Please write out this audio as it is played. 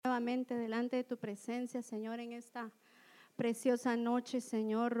nuevamente delante de tu presencia, Señor, en esta preciosa noche,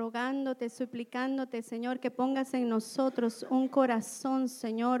 Señor, rogándote, suplicándote, Señor, que pongas en nosotros un corazón,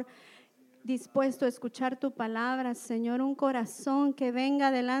 Señor, dispuesto a escuchar tu palabra, Señor, un corazón que venga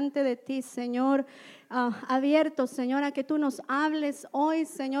delante de ti, Señor, abierto, Señor, a que tú nos hables hoy,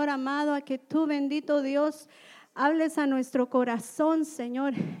 Señor amado, a que tú, bendito Dios, hables a nuestro corazón,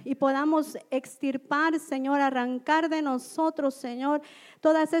 Señor, y podamos extirpar, Señor, arrancar de nosotros, Señor,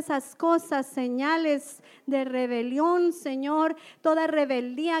 todas esas cosas, señales de rebelión, Señor, toda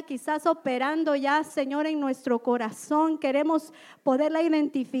rebeldía quizás operando ya, Señor, en nuestro corazón. Queremos poderla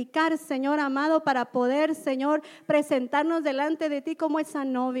identificar, Señor amado, para poder, Señor, presentarnos delante de ti como esa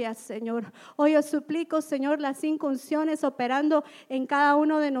novia, Señor. Hoy os suplico, Señor, las 5 unciones operando en cada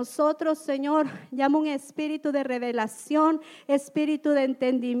uno de nosotros, Señor. Llama un espíritu de revelación, espíritu de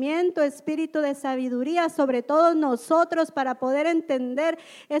entendimiento, espíritu de sabiduría sobre todos nosotros para poder entender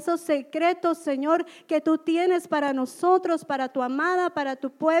esos secretos, Señor, que tú tienes para nosotros, para tu amada, para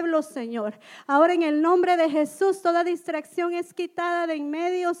tu pueblo, Señor. Ahora en el nombre de Jesús, toda distracción es quitada de en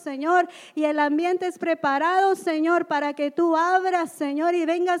medio, Señor, y el ambiente es preparado, Señor, para que tú abras, Señor, y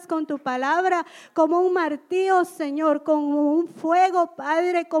vengas con tu palabra como un martillo, Señor, como un fuego,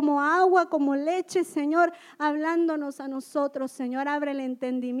 Padre, como agua, como leche, Señor, hablándonos a nosotros, Señor. Abre el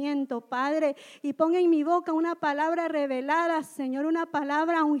entendimiento, Padre, y pon en mi boca una palabra revelada, Señor, una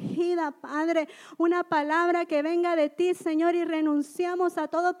palabra ungida, Padre, una palabra que venga de ti, Señor, y renunciamos a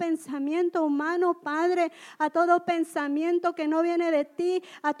todo pensamiento humano, Padre, a todo pensamiento que no viene de ti,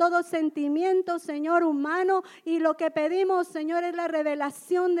 a todo sentimiento, Señor, humano, y lo que pedimos, Señor, es la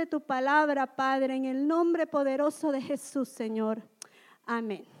revelación de tu palabra, Padre, en el nombre poderoso de Jesús, Señor.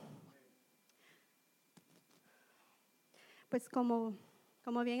 Amén. Pues como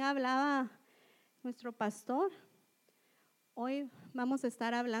bien hablaba nuestro pastor, hoy vamos a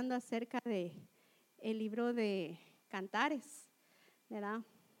estar hablando acerca de el libro de Cantares, ¿verdad?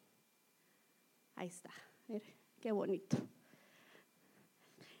 Ahí está, qué bonito.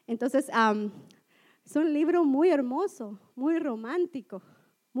 Entonces, es un libro muy hermoso, muy romántico,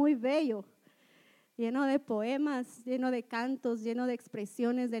 muy bello, lleno de poemas, lleno de cantos, lleno de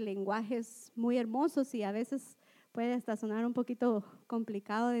expresiones, de lenguajes muy hermosos, y a veces puede hasta sonar un poquito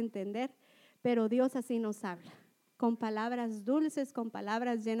complicado de entender, pero Dios así nos habla, con palabras dulces, con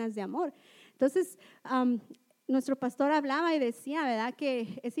palabras llenas de amor. Entonces, nuestro pastor hablaba y decía, ¿verdad?,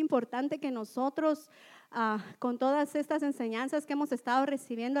 que es importante que nosotros, con todas estas enseñanzas que hemos estado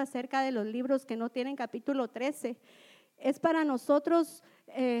recibiendo acerca de los libros que no tienen capítulo 13, es para nosotros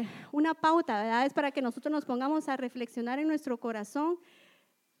una pauta, ¿verdad? Es para que nosotros nos pongamos a reflexionar en nuestro corazón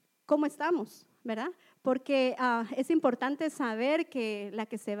cómo estamos, ¿verdad? Porque es importante saber que la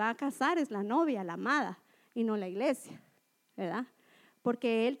que se va a casar es la novia, la amada, y no la iglesia, ¿verdad?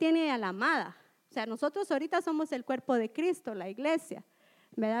 Porque Él tiene a la amada. O sea, nosotros ahorita somos el cuerpo de Cristo, la iglesia,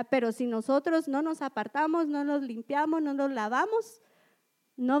 ¿verdad? Pero si nosotros no nos apartamos, no nos limpiamos, no nos lavamos,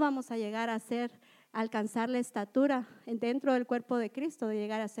 no vamos a llegar a alcanzar la estatura dentro del cuerpo de Cristo de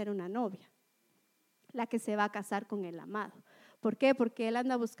llegar a ser una novia, la que se va a casar con el amado. ¿Por qué? Porque Él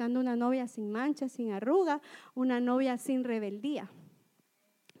anda buscando una novia sin mancha, sin arruga, una novia sin rebeldía,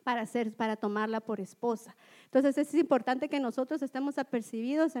 para tomarla por esposa. Entonces es importante que nosotros estemos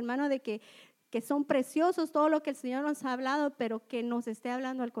apercibidos, hermano, de que son preciosos todo lo que el Señor nos ha hablado, pero que nos esté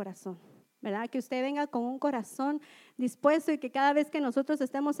hablando al corazón, ¿verdad? Que usted venga con un corazón dispuesto, y que cada vez que nosotros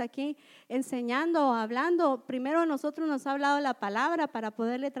estemos aquí enseñando o hablando, primero nosotros nos ha hablado la palabra para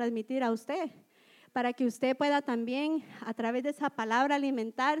poderle transmitir a usted, para que usted pueda también a través de esa palabra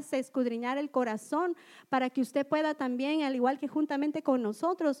alimentarse, escudriñar el corazón, para que usted pueda también, al igual que juntamente con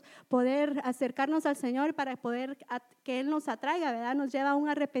nosotros, poder acercarnos al Señor, para poder que Él nos atraiga, ¿verdad? Nos lleva a un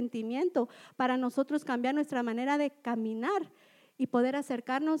arrepentimiento para nosotros cambiar nuestra manera de caminar y poder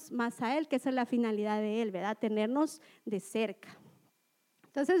acercarnos más a Él, que esa es la finalidad de Él, ¿verdad? Tenernos de cerca.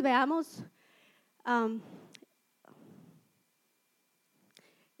 Entonces veamos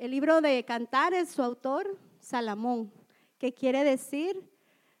el libro de Cantares, su autor, Salomón, que quiere decir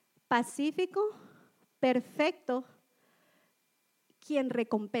pacífico, perfecto, quien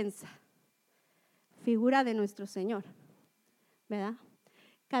recompensa, figura de nuestro Señor, ¿verdad?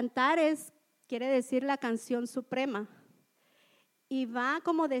 Cantares quiere decir la canción suprema, y va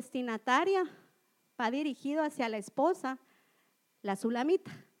como destinataria, va dirigido hacia la esposa, la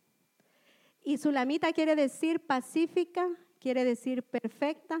sulamita. Y sulamita quiere decir pacífica, quiere decir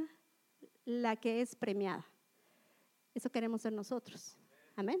perfecta, la que es premiada. Eso queremos ser nosotros.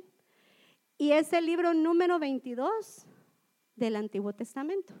 Amén. Y es el libro número 22 del Antiguo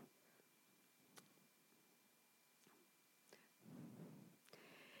Testamento.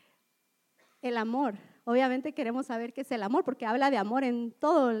 El amor. Obviamente queremos saber qué es el amor, porque habla de amor en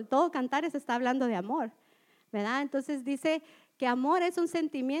todo Cantares está hablando de amor, ¿verdad? Entonces dice que amor es un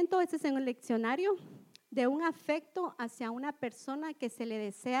sentimiento, ese es en el diccionario, de un afecto hacia una persona que se le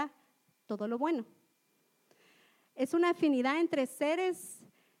desea todo lo bueno. Es una afinidad entre seres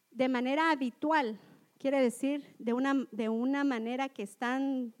de manera habitual, quiere decir de una manera que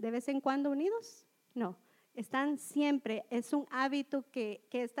están de vez en cuando unidos. No, están siempre, es un hábito que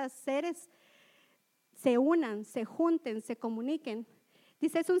estos seres se unan, se junten, se comuniquen.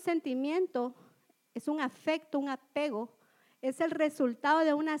 Dice, es un sentimiento, es un afecto, un apego, es el resultado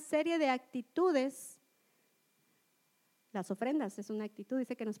de una serie de actitudes. Las ofrendas es una actitud,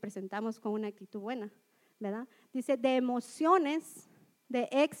 dice que nos presentamos con una actitud buena, ¿verdad? Dice, de emociones, de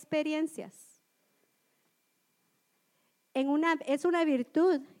experiencias. Es una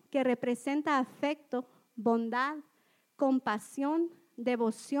virtud que representa afecto, bondad, compasión,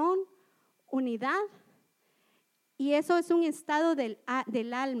 devoción, unidad. Y eso es un estado del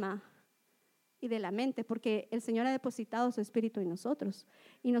alma y de la mente, porque el Señor ha depositado su espíritu en nosotros.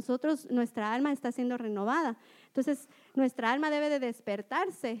 Y nuestra alma está siendo renovada. Entonces, nuestra alma debe de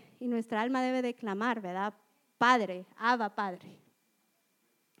despertarse y nuestra alma debe de clamar, ¿verdad? Padre, Abba, Padre.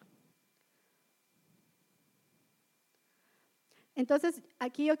 Entonces,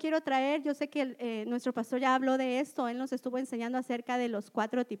 aquí yo quiero traer, yo sé que nuestro pastor ya habló de esto, él nos estuvo enseñando acerca de los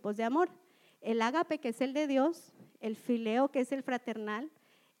 4 tipos de amor. El ágape, que es el de Dios, el fileo, que es el fraternal,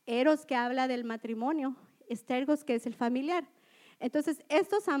 eros, que habla del matrimonio, estergos, que es el familiar. Entonces,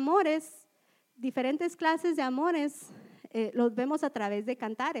 estos amores, diferentes clases de amores, los vemos a través de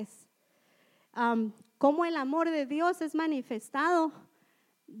Cantares. Cómo el amor de Dios es manifestado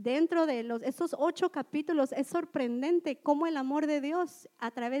dentro de estos 8 capítulos. Es sorprendente cómo el amor de Dios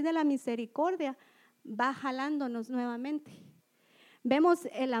a través de la misericordia va jalándonos nuevamente. Vemos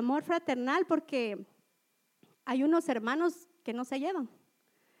el amor fraternal porque hay unos hermanos que no se llevan.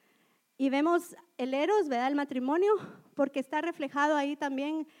 Y vemos el eros, ¿verdad? El matrimonio, porque está reflejado ahí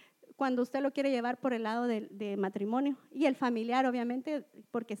también cuando usted lo quiere llevar por el lado de matrimonio. Y el familiar, obviamente,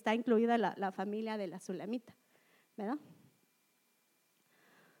 porque está incluida la familia de la Sulamita, ¿verdad?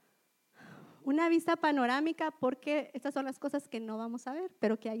 Una vista panorámica, porque estas son las cosas que no vamos a ver,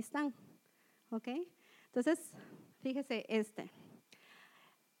 pero que ahí están, ¿ok? Entonces, fíjese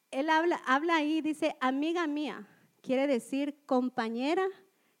Él habla ahí, dice, amiga mía, quiere decir compañera,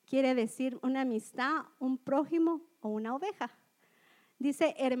 quiere decir una amistad, un prójimo o una oveja.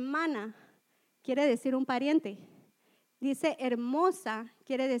 Dice hermana, quiere decir un pariente. Dice hermosa,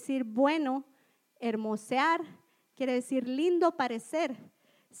 quiere decir bueno, hermosear, quiere decir lindo parecer,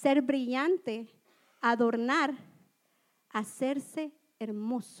 ser brillante, adornar, hacerse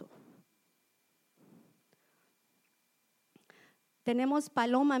hermoso. Tenemos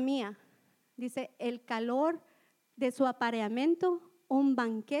paloma mía, dice el calor de su apareamiento, un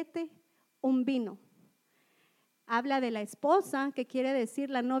banquete, un vino. Habla de la esposa, que quiere decir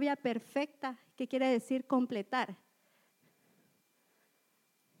la novia perfecta, que quiere decir completar.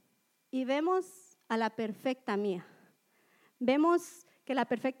 Y vemos a la perfecta mía. Vemos que la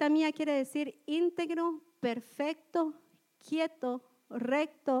perfecta mía quiere decir íntegro, perfecto, quieto,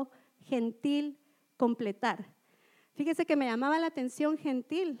 recto, gentil, completar. Fíjese que me llamaba la atención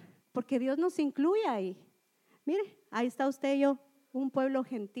gentil, porque Dios nos incluye ahí. Mire, ahí está usted y yo, un pueblo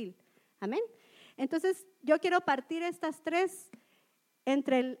gentil. Amén. Entonces, yo quiero partir estas 3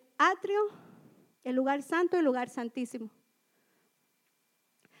 entre el atrio, el lugar santo y el lugar santísimo.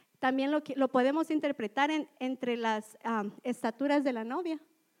 También lo podemos interpretar entre las estaturas de la novia,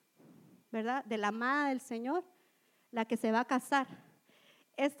 ¿verdad? De la amada del Señor, la que se va a casar.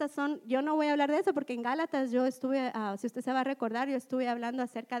 Estas son, yo no voy a hablar de eso porque en Gálatas yo estuve, si usted se va a recordar, yo estuve hablando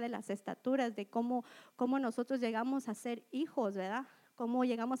acerca de las estaturas, de cómo nosotros llegamos a ser hijos, ¿verdad? Cómo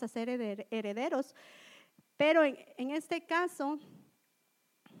llegamos a ser herederos. Pero en este caso,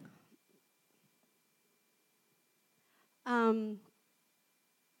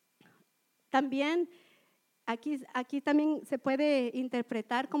 también aquí también se puede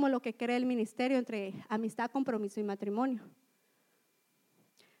interpretar como lo que cree el ministerio entre amistad, compromiso y matrimonio.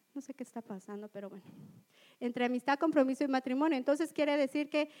 No sé qué está pasando, pero bueno. Entre amistad, compromiso y matrimonio. Entonces quiere decir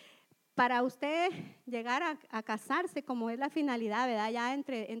que para usted llegar a casarse, como es la finalidad, ¿verdad? Ya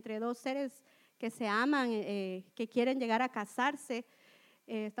entre 2 seres que se aman, que quieren llegar a casarse,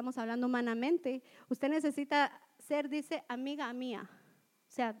 estamos hablando humanamente, usted necesita ser, dice, amiga mía.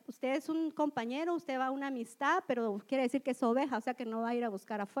 O sea, usted es un compañero, usted va a una amistad, pero quiere decir que es oveja, o sea que no va a ir a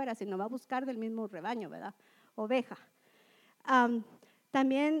buscar afuera, sino va a buscar del mismo rebaño, ¿verdad? Oveja.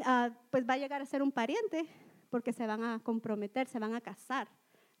 También pues va a llegar a ser un pariente, porque se van a comprometer, se van a casar,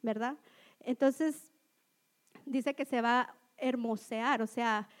 ¿verdad? Entonces, dice que se va a hermosear, o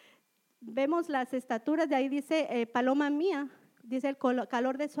sea, vemos las estaturas, de ahí dice, paloma mía, dice el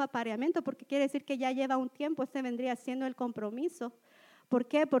calor de su apareamiento, porque quiere decir que ya lleva un tiempo, este vendría siendo el compromiso. ¿Por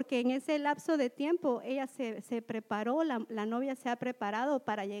qué? Porque en ese lapso de tiempo ella se preparó, la novia se ha preparado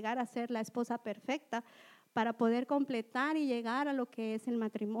para llegar a ser la esposa perfecta, para poder completar y llegar a lo que es el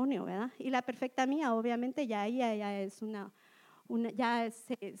matrimonio, ¿verdad? Y la perfecta mía, obviamente, ya ella ya es ya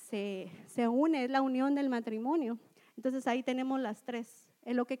se une, es la unión del matrimonio. Entonces ahí tenemos las tres,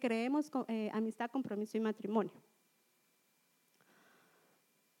 es lo que creemos, amistad, compromiso y matrimonio.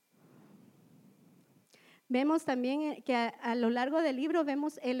 Vemos también que a lo largo del libro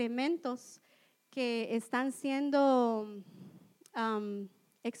vemos elementos que están siendo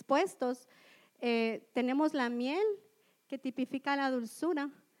expuestos. Tenemos la miel, que tipifica la dulzura.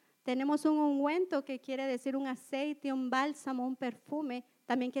 Tenemos un ungüento, que quiere decir un aceite, un bálsamo, un perfume,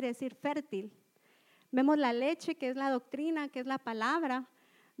 también quiere decir fértil. Vemos la leche, que es la doctrina, que es la palabra.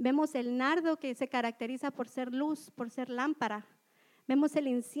 Vemos el nardo, que se caracteriza por ser luz, por ser lámpara. Vemos el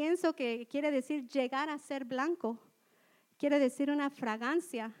incienso, que quiere decir llegar a ser blanco, quiere decir una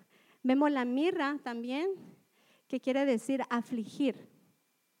fragancia. Vemos la mirra también, que quiere decir afligir.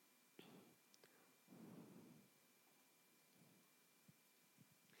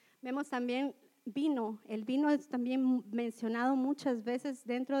 Vemos también vino. El vino es también mencionado muchas veces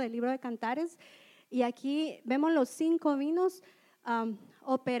dentro del libro de Cantares. Y aquí vemos los 5 vinos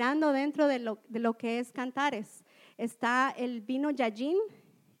operando dentro de lo que es Cantares. Está el vino Yajin,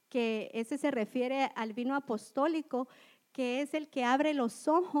 que ese se refiere al vino apostólico, que es el que abre los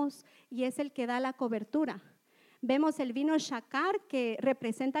ojos y es el que da la cobertura. Vemos el vino Shakar, que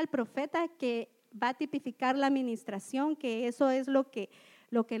representa al profeta, que va a tipificar la administración, que eso es lo que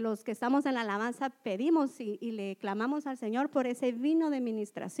los que estamos en la alabanza pedimos y le clamamos al Señor por ese vino de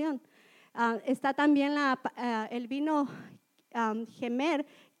administración. Está también el vino Gemer,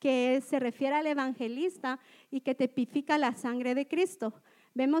 que se refiere al evangelista y que tipifica la sangre de Cristo.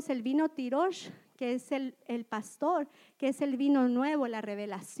 Vemos el vino Tirosh, que es el pastor, que es el vino nuevo, la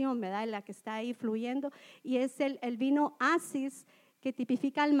revelación, ¿verdad? La que está ahí fluyendo. Y es el vino Asis, que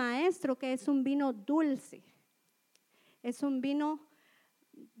tipifica al maestro, que es un vino dulce. Es un vino,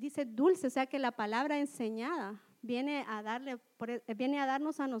 dice dulce, o sea que la palabra enseñada viene a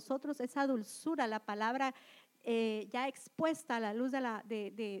darnos a nosotros esa dulzura, la palabra ya expuesta a la luz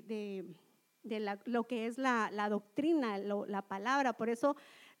de lo que es la doctrina, la palabra. Por eso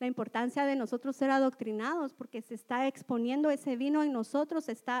la importancia de nosotros ser adoctrinados, porque se está exponiendo ese vino en nosotros,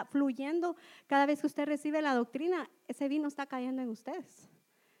 se está fluyendo. Cada vez que usted recibe la doctrina, ese vino está cayendo en ustedes.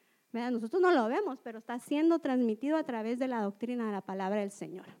 ¿Verdad? Nosotros no lo vemos, pero está siendo transmitido a través de la doctrina de la palabra del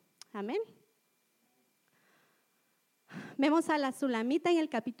Señor. Amén. Vemos a la Sulamita en el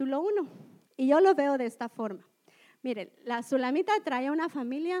capítulo 1 y yo lo veo de esta forma. Miren, la Sulamita traía una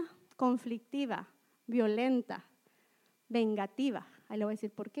familia conflictiva, violenta, vengativa. Ahí le voy a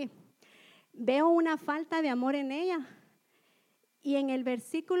decir por qué. Veo una falta de amor en ella. Y en el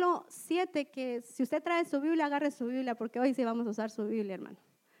versículo 7, que si usted trae su Biblia, agarre su Biblia, porque hoy sí vamos a usar su Biblia, hermano.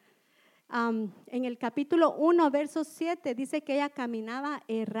 En el capítulo 1, verso 7, dice que ella caminaba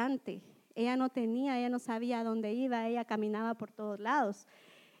errante. Ella no sabía a dónde iba, ella caminaba por todos lados.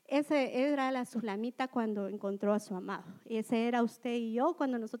 Ese era la Sulamita cuando encontró a su amado. Ese era usted y yo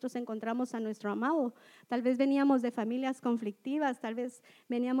cuando nosotros encontramos a nuestro amado. Tal vez veníamos de familias conflictivas, tal vez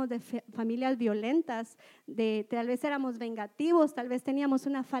veníamos de familias violentas, tal vez éramos vengativos, tal vez teníamos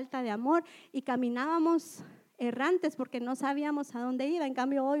una falta de amor y caminábamos errantes porque no sabíamos a dónde iba. En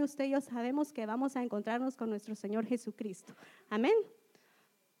cambio, hoy usted y yo sabemos que vamos a encontrarnos con nuestro Señor Jesucristo. Amén.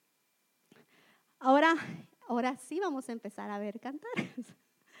 Ahora sí vamos a empezar a ver Cantares.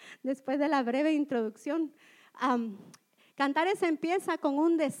 Después de la breve introducción, Cantares empieza con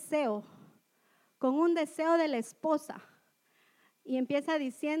un deseo de la esposa. Y empieza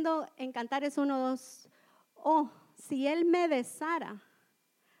diciendo en Cantares 1:2, oh, si él me besara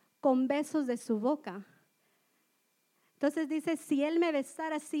con besos de su boca. Entonces dice, si él me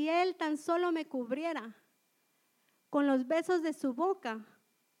besara, si él tan solo me cubriera con los besos de su boca,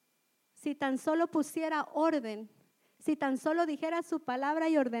 si tan solo pusiera orden, si tan solo dijera su palabra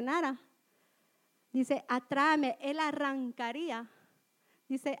y ordenara, dice, atráeme, él arrancaría,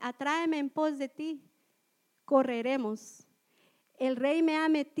 dice, atráeme en pos de ti, correremos. El rey me ha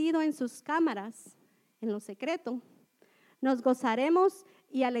metido en sus cámaras, en lo secreto. Nos gozaremos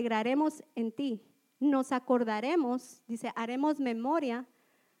y alegraremos en ti. Nos acordaremos, dice, haremos memoria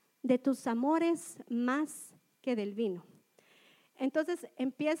de tus amores más que del vino. Entonces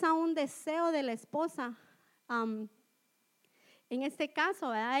empieza un deseo de la esposa En este caso,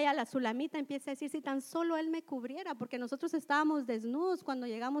 ¿verdad? Ella, la sulamita, empieza a decir, si tan solo Él me cubriera, porque nosotros estábamos desnudos cuando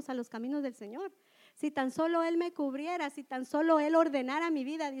llegamos a los caminos del Señor. Si tan solo Él me cubriera, si tan solo Él ordenara mi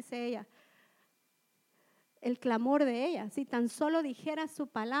vida, dice ella. El clamor de ella, si tan solo dijera su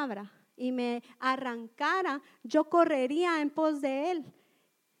palabra y me arrancara, yo correría en pos de Él.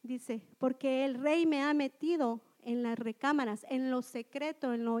 Dice, porque el Rey me ha metido en las recámaras, en lo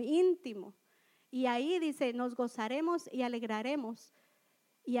secreto, en lo íntimo. Y ahí dice, nos gozaremos y alegraremos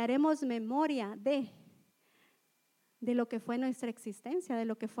y haremos memoria de lo que fue nuestra existencia, de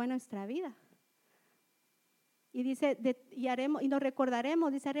lo que fue nuestra vida. Y dice, y nos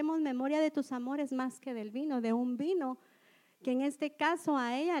recordaremos, dice, haremos memoria de tus amores más que del vino, de un vino que en este caso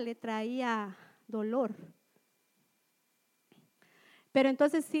a ella le traía dolor. Pero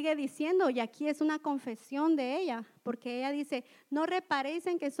entonces sigue diciendo, y aquí es una confesión de ella, porque ella dice, no reparéis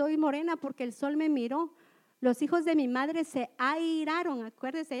en que soy morena porque el sol me miró. Los hijos de mi madre se airaron.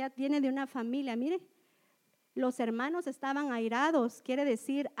 Acuérdese, ella viene de una familia, mire, los hermanos estaban airados, quiere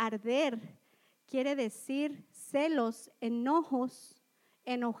decir arder, quiere decir celos, enojos,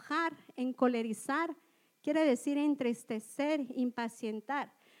 enojar, encolerizar, quiere decir entristecer,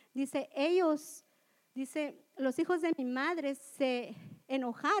 impacientar. Dice, los hijos de mi madre se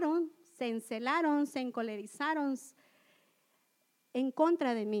enojaron, se encelaron, se encolerizaron en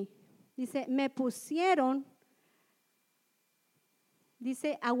contra de mí. Dice, me pusieron,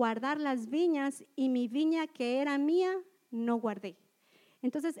 dice, a guardar las viñas y mi viña que era mía no guardé.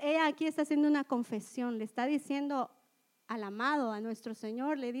 Entonces ella aquí está haciendo una confesión, le está diciendo al amado, a nuestro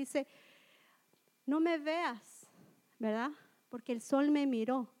Señor, le dice, no me veas, ¿verdad? Porque el sol me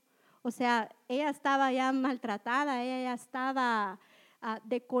miró. O sea, ella estaba ya maltratada, ella ya estaba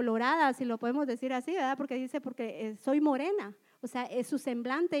decolorada, si lo podemos decir así, ¿verdad? Porque dice, porque soy morena. O sea, su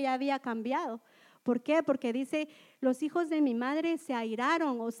semblante ya había cambiado. ¿Por qué? Porque dice, los hijos de mi madre se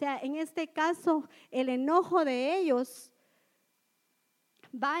airaron. O sea, en este caso, el enojo de ellos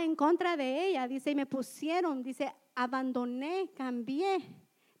va en contra de ella. Dice, y me pusieron, dice, abandoné, cambié,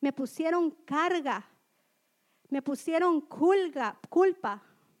 me pusieron carga, me pusieron culpa.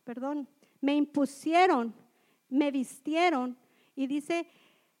 Me impusieron, me vistieron y dice,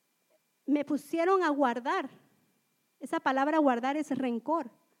 me pusieron a guardar. Esa palabra guardar es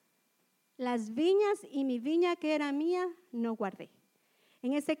rencor. Las viñas y mi viña que era mía, no guardé.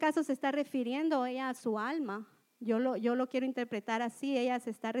 En este caso se está refiriendo ella a su alma. Yo lo quiero interpretar así. Ella se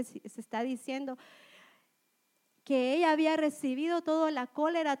está diciendo que ella había recibido toda la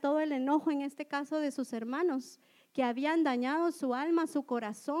cólera, todo el enojo, en este caso de sus hermanos, que habían dañado su alma, su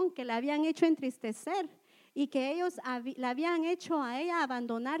corazón, que la habían hecho entristecer y que ellos la habían hecho a ella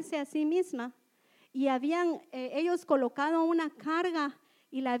abandonarse a sí misma y habían ellos colocado una carga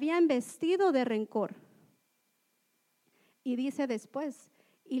y la habían vestido de rencor. Y dice después,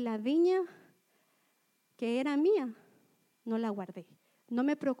 y la viña que era mía, no la guardé. No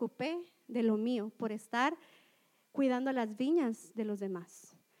me preocupé de lo mío por estar cuidando las viñas de los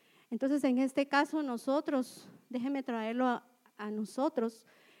demás. Entonces, en este caso nosotros, déjeme traerlo a nosotros,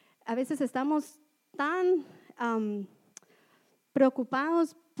 a veces estamos tan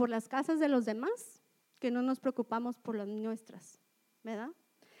preocupados por las casas de los demás que no nos preocupamos por las nuestras, ¿verdad?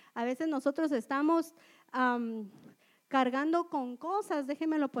 A veces nosotros estamos cargando con cosas,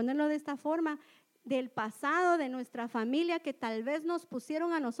 déjenmelo ponerlo de esta forma, del pasado, de nuestra familia, que tal vez nos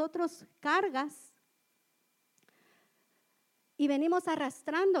pusieron a nosotros cargas y venimos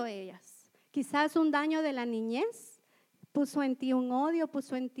arrastrando ellas. Quizás un daño de la niñez puso en ti un odio,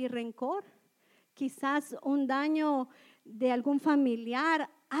 puso en ti rencor. Quizás un daño de algún familiar,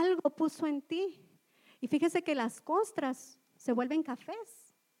 algo puso en ti. Y fíjese que las costras se vuelven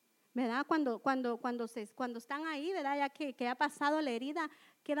cafés, ¿verdad? Cuando están ahí, ¿verdad? Ya que ha pasado la herida,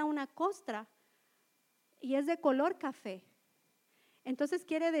 queda una costra y es de color café. Entonces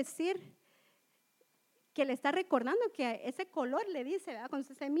quiere decir que le está recordando que ese color le dice, ¿verdad?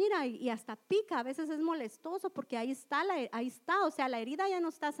 Cuando se mira y hasta pica, a veces es molestoso porque ahí está, o sea, la herida ya no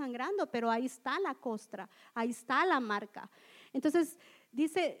está sangrando, pero ahí está la costra, ahí está la marca. Entonces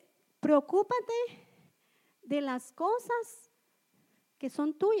dice, preocúpate de las cosas que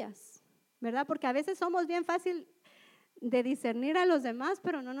son tuyas, ¿verdad? Porque a veces somos bien fácil de discernir a los demás,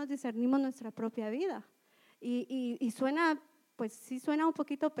 pero no nos discernimos nuestra propia vida. Y suena, pues sí suena un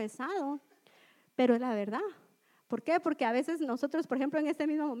poquito pesado, pero es la verdad. ¿Por qué? Porque a veces nosotros, por ejemplo, en este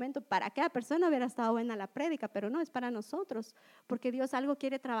mismo momento, para cada persona hubiera estado buena la prédica, pero no, es para nosotros, porque Dios algo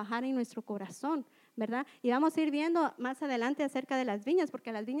quiere trabajar en nuestro corazón, ¿verdad? Y vamos a ir viendo más adelante acerca de las viñas,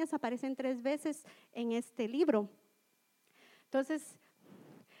 porque las viñas aparecen 3 veces en este libro. Entonces,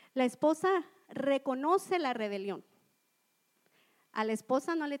 la esposa reconoce la rebelión. A la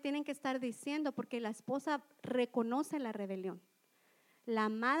esposa no le tienen que estar diciendo, porque la esposa reconoce la rebelión. La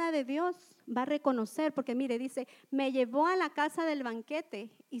amada de Dios va a reconocer, porque mire, dice, me llevó a la casa del banquete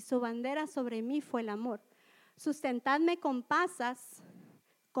y su bandera sobre mí fue el amor. Sustentadme con pasas,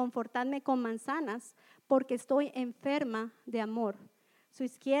 confortadme con manzanas, porque estoy enferma de amor. Su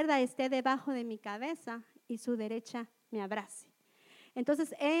izquierda esté debajo de mi cabeza y su derecha me abrace.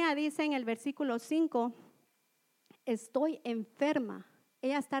 Entonces ella dice en el versículo 5, estoy enferma.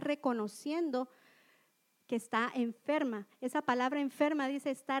 Ella está reconociendo que está enferma. Esa palabra enferma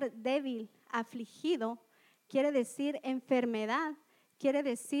dice estar débil, afligido, quiere decir enfermedad, quiere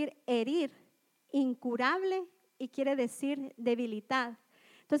decir herir, incurable y quiere decir debilitar.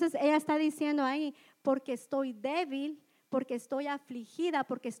 Entonces ella está diciendo ahí, porque estoy débil, porque estoy afligida,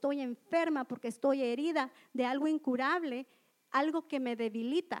 porque estoy enferma, porque estoy herida de algo incurable, algo que me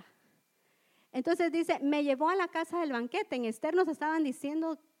debilita. Entonces dice, me llevó a la casa del banquete. En Esther nos estaban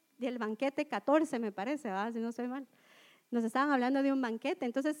diciendo del banquete 14, me parece, ¿verdad? Si no estoy mal. Nos estaban hablando de un banquete.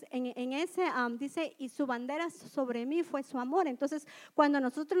 Entonces, en ese dice, y su bandera sobre mí fue su amor. Entonces, cuando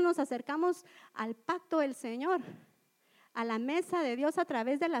nosotros nos acercamos al pacto del Señor, a la mesa de Dios a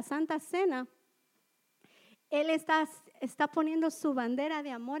través de la Santa Cena, Él está poniendo su bandera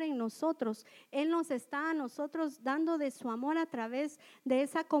de amor en nosotros. Él nos está a nosotros dando de su amor a través de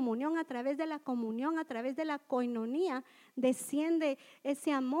esa comunión, a través de la comunión, a través de la coinonía, desciende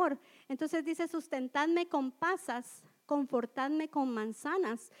ese amor. Entonces dice, sustentadme con pasas, confortadme con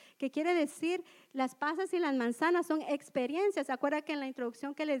manzanas, que quiere decir, las pasas y las manzanas son experiencias. ¿Se acuerdan que en la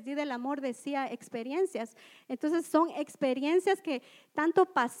introducción que les di del amor decía experiencias? Entonces son experiencias que tanto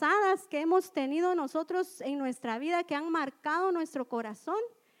pasadas que hemos tenido nosotros en nuestra vida, que han marcado nuestro corazón,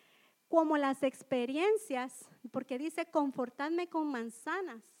 como las experiencias, porque dice confortadme con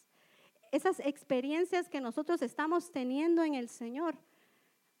manzanas. Esas experiencias que nosotros estamos teniendo en el Señor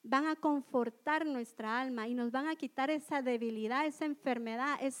van a confortar nuestra alma y nos van a quitar esa debilidad, esa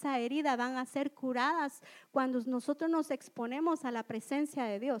enfermedad, esa herida, van a ser curadas cuando nosotros nos exponemos a la presencia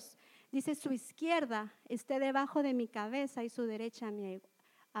de Dios. Dice, su izquierda esté debajo de mi cabeza y su derecha me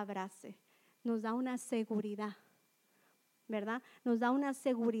abrace. Nos da una seguridad, ¿verdad? Nos da una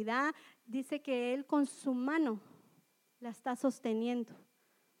seguridad. Dice que Él con su mano la está sosteniendo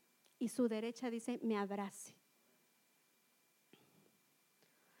y su derecha dice, me abrace.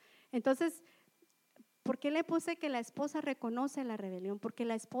 Entonces, ¿por qué le puse que la esposa reconoce la rebelión? Porque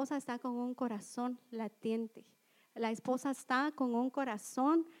la esposa está con un corazón latiente. La esposa está con un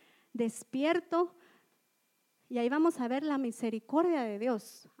corazón despierto. Y ahí vamos a ver la misericordia de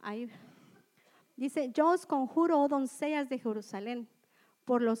Dios. Ahí dice, yo os conjuro, oh doncellas de Jerusalén,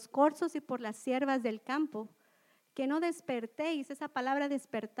 por los corzos y por las siervas del campo, que no despertéis. Esa palabra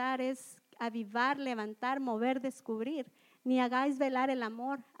despertar es avivar, levantar, mover, descubrir. Ni hagáis velar el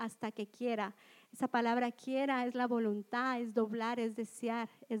amor hasta que quiera. Esa palabra quiera es la voluntad, es doblar, es desear,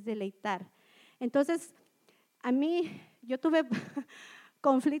 es deleitar. Entonces, yo tuve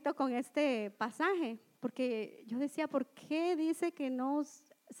conflicto con este pasaje, porque yo decía, ¿por qué dice que no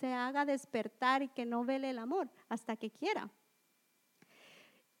se haga despertar y que no vele el amor hasta que quiera?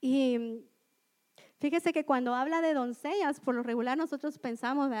 Y fíjese que cuando habla de doncellas, por lo regular nosotros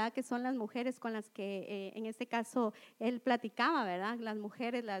pensamos, ¿verdad?, que son las mujeres con las que en este caso él platicaba, ¿verdad?, las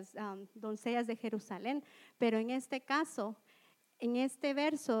mujeres, las doncellas de Jerusalén. Pero en este caso, en este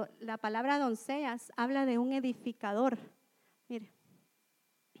verso, la palabra doncellas habla de un edificador. Mire,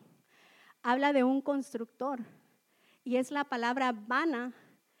 habla de un constructor. Y es la palabra Bana,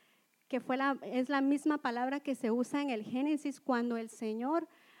 que es la misma palabra que se usa en el Génesis cuando el Señor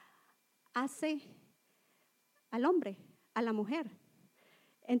hace al hombre, a la mujer.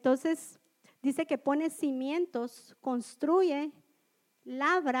 Entonces dice que pone cimientos, construye,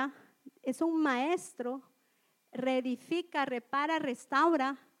 labra, es un maestro, reedifica, repara,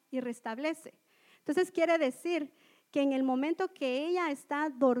 restaura y restablece. Entonces quiere decir que en el momento que ella está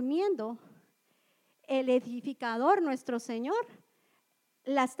durmiendo, el edificador, nuestro Señor,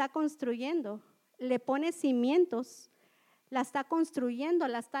 la está construyendo, le pone cimientos, la está construyendo,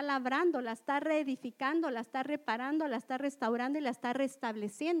 la está labrando, la está reedificando, la está reparando, la está restaurando y la está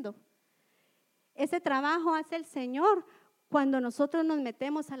restableciendo. Ese trabajo hace el Señor cuando nosotros nos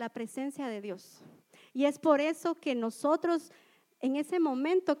metemos a la presencia de Dios. Y es por eso que nosotros, en ese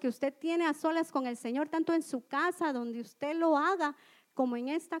momento que usted tiene a solas con el Señor, tanto en su casa, donde usted lo haga, como en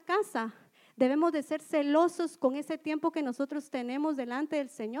esta casa, debemos de ser celosos con ese tiempo que nosotros tenemos delante del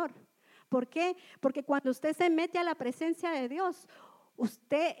Señor. ¿Por qué? Porque cuando usted se mete a la presencia de Dios,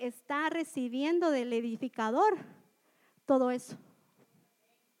 usted está recibiendo del edificador todo eso.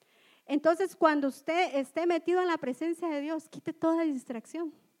 Entonces, cuando usted esté metido en la presencia de Dios, quite toda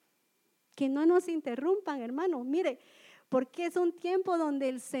distracción. Que no nos interrumpan, hermano. Mire, porque es un tiempo donde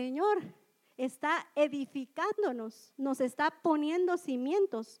el Señor está edificándonos, nos está poniendo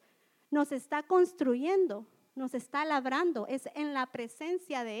cimientos, nos está construyendo, nos está labrando. Es en la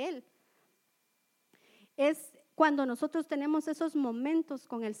presencia de Él. Es cuando nosotros tenemos esos momentos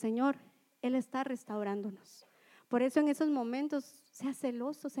con el Señor, Él está restaurándonos. Por eso en esos momentos, sea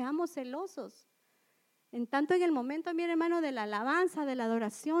celoso, seamos celosos. En tanto en el momento, mi hermano, de la alabanza, de la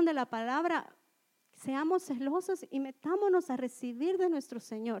adoración, de la palabra, seamos celosos y metámonos a recibir de nuestro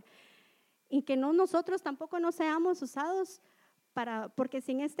Señor. Y que no nosotros tampoco no seamos usados porque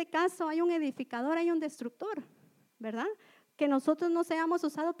si en este caso hay un edificador, hay un destructor, ¿verdad? Que nosotros no seamos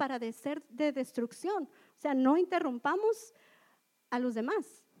usados para ser de destrucción. O sea, no interrumpamos a los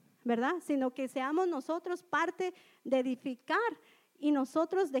demás, ¿verdad? Sino que seamos nosotros parte de edificar y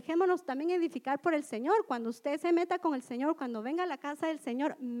nosotros dejémonos también edificar por el Señor. Cuando usted se meta con el Señor, cuando venga a la casa del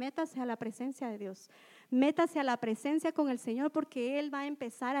Señor, métase a la presencia de Dios. Métase a la presencia con el Señor porque Él va a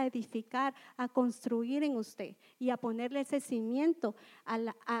empezar a edificar, a construir en usted y a ponerle ese cimiento,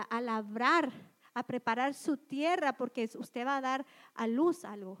 a labrar, a preparar su tierra porque usted va a dar a luz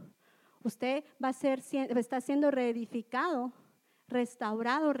algo. Usted está siendo reedificado,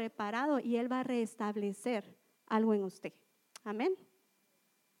 restaurado, reparado y Él va a restablecer algo en usted. Amén.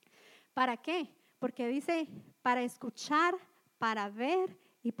 ¿Para qué? Porque dice para escuchar, para ver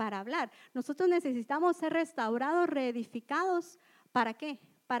y para hablar. Nosotros necesitamos ser restaurados, reedificados. ¿Para qué?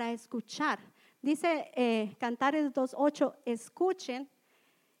 Para escuchar. Dice Cantares 2:8, escuchen,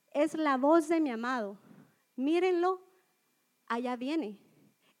 es la voz de mi amado. Mírenlo, allá viene.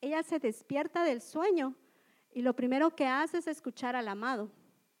 Ella se despierta del sueño y lo primero que hace es escuchar al amado.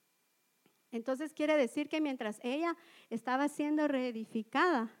 Entonces quiere decir que mientras ella estaba siendo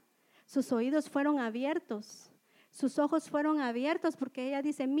reedificada, sus oídos fueron abiertos, sus ojos fueron abiertos porque ella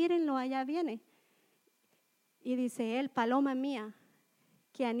dice, mírenlo, allá viene. Y dice él, paloma mía,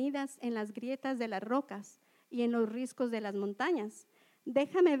 que anidas en las grietas de las rocas y en los riscos de las montañas.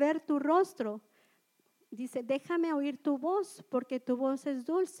 Déjame ver tu rostro. Dice, déjame oír tu voz, porque tu voz es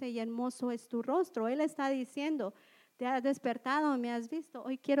dulce y hermoso es tu rostro. Él está diciendo, te has despertado, me has visto,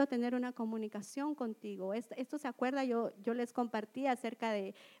 hoy quiero tener una comunicación contigo. Esto se acuerda, yo les compartí acerca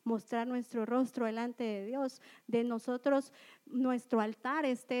de mostrar nuestro rostro delante de Dios, de nosotros, nuestro altar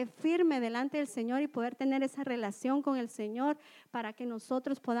esté firme delante del Señor y poder tener esa relación con el Señor para que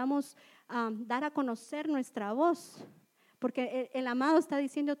nosotros podamos dar a conocer nuestra voz. Porque el amado está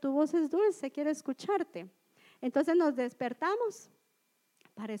diciendo, tu voz es dulce, quiero escucharte. Entonces nos despertamos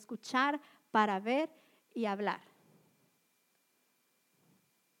para escuchar, para ver y hablar.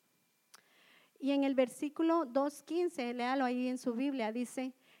 Y en el versículo 2:15, léalo ahí en su Biblia,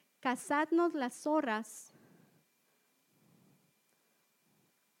 dice, cazadnos las zorras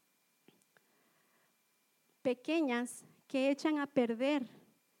pequeñas que echan a perder,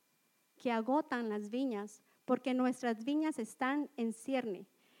 que agotan las viñas, porque nuestras viñas están en cierne.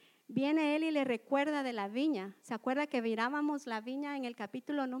 Viene él y le recuerda de la viña. ¿Se acuerda que mirábamos la viña en el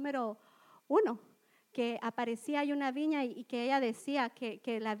capítulo número 1? Que aparecía ahí una viña y que ella decía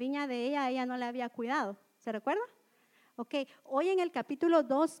que la viña de ella no la había cuidado. ¿Se recuerda? Ok, hoy en el capítulo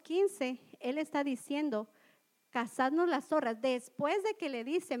 2:15, él está diciendo, cazadnos las zorras. Después de que le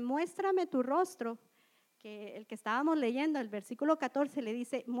dice, muéstrame tu rostro, que el que estábamos leyendo, el versículo 14, le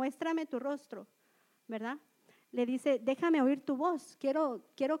dice, muéstrame tu rostro, ¿verdad? Le dice, déjame oír tu voz, quiero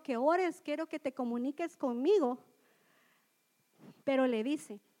que ores, quiero que te comuniques conmigo. Pero le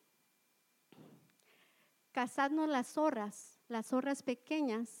dice, cazadnos las zorras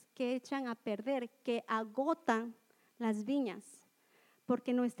pequeñas que echan a perder, que agotan las viñas,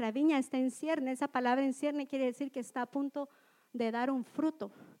 porque nuestra viña está en cierne. Esa palabra en cierne quiere decir que está a punto de dar un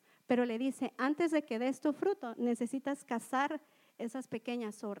fruto, pero le dice, antes de que des tu fruto, necesitas cazar esas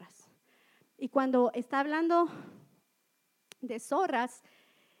pequeñas zorras. Y cuando está hablando de zorras,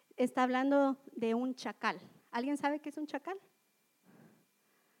 está hablando de un chacal. ¿Alguien sabe qué es un chacal?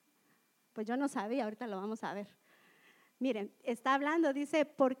 Pues yo no sabía, ahorita lo vamos a ver. Miren, está hablando,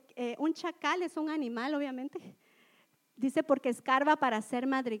 dice, un chacal es un animal, obviamente. Dice, porque escarba para hacer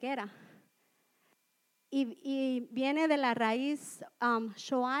madriguera. Y viene de la raíz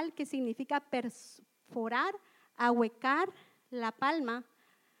shoal, que significa perforar, ahuecar la palma.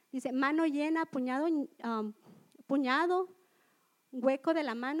 Dice, mano llena, puñado, hueco de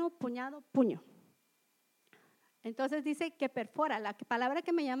la mano, puñado, puño. Entonces dice que perfora. La palabra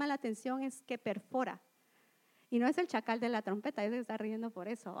que me llama la atención es que perfora. Y no es el chacal de la trompeta, ese está riendo por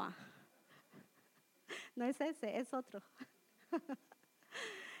eso. No es ese, es otro.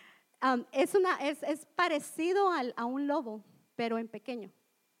 Es parecido a un lobo, pero en pequeño.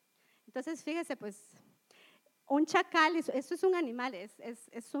 Entonces, fíjese, pues, un chacal, eso es un animal,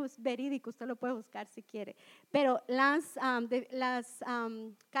 eso es verídico, usted lo puede buscar si quiere. Pero las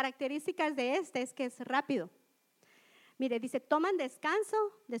características de este es que es rápido. Mire, dice, toman descanso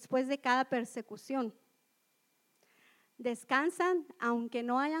después de cada persecución. Descansan aunque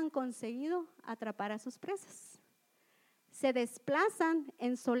no hayan conseguido atrapar a sus presas. Se desplazan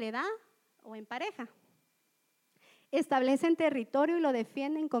en soledad o en pareja. Establecen territorio y lo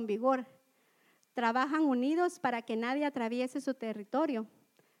defienden con vigor. Trabajan unidos para que nadie atraviese su territorio.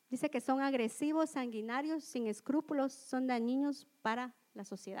 Dice que son agresivos, sanguinarios, sin escrúpulos, son dañinos para la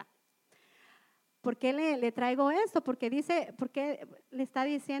sociedad. ¿Por qué le traigo esto? Porque le está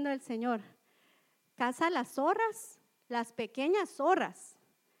diciendo el Señor, caza las zorras, las pequeñas zorras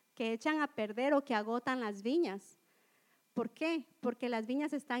que echan a perder o que agotan las viñas. ¿Por qué? Porque las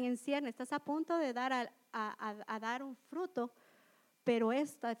viñas están en cierne, estás a punto de dar a dar un fruto, pero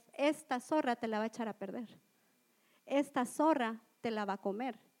esta zorra te la va a echar a perder. Esta zorra te la va a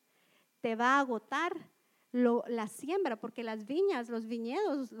comer, te va a agotar la siembra, porque las viñas, los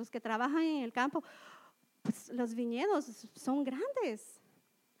viñedos, los que trabajan en el campo, pues los viñedos son grandes.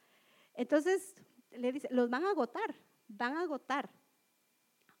 Entonces, le dice, los van a agotar.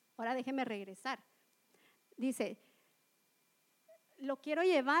 Ahora déjeme regresar. Dice, lo quiero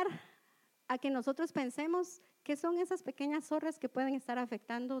llevar a que nosotros pensemos qué son esas pequeñas zorras que pueden estar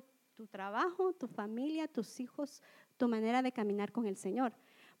afectando tu trabajo, tu familia, tus hijos, tu manera de caminar con el Señor.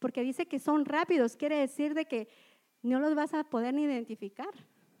 Porque dice que son rápidos, quiere decir de que no los vas a poder ni identificar.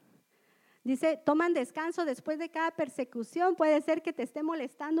 Dice, toman descanso después de cada persecución. Puede ser que te esté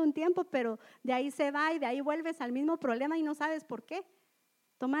molestando un tiempo, pero de ahí se va y de ahí vuelves al mismo problema y no sabes por qué.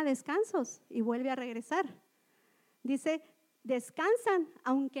 Toma descansos y vuelve a regresar. Dice, descansan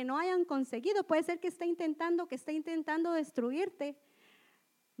aunque no hayan conseguido. Puede ser que esté intentando destruirte.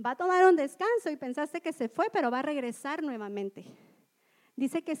 Va a tomar un descanso y pensaste que se fue, pero va a regresar nuevamente.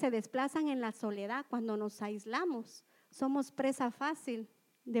 Dice que se desplazan en la soledad. Cuando nos aislamos, somos presa fácil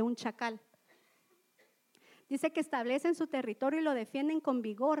de un chacal. Dice que establecen su territorio y lo defienden con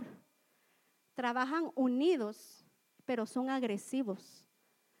vigor. Trabajan unidos, pero son agresivos.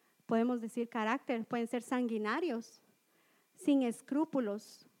 Podemos decir carácter, pueden ser sanguinarios, sin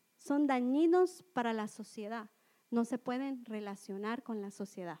escrúpulos, son dañinos para la sociedad, no se pueden relacionar con la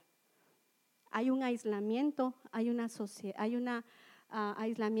sociedad. Hay un aislamiento, hay un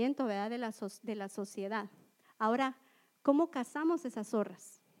aislamiento, ¿verdad? de la sociedad. Ahora, ¿cómo cazamos esas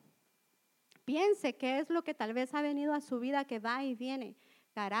zorras? Piense qué es lo que tal vez ha venido a su vida que va y viene,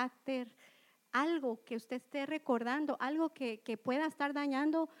 carácter, algo que usted esté recordando, algo que pueda estar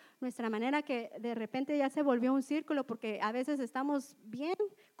dañando nuestra manera, que de repente ya se volvió un círculo, porque a veces estamos bien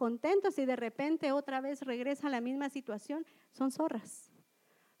contentos y de repente otra vez regresa a la misma situación. Son zorras,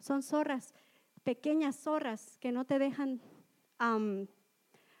 pequeñas zorras que no te dejan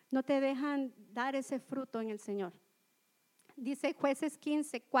dar ese fruto en el Señor. Dice Jueces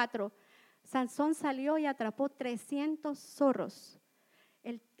 15:4, Sansón salió y atrapó 300 zorros.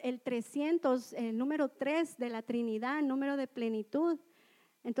 El 300, el número 3 de la Trinidad, el número de plenitud.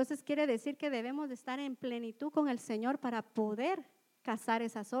 Entonces quiere decir que debemos de estar en plenitud con el Señor para poder cazar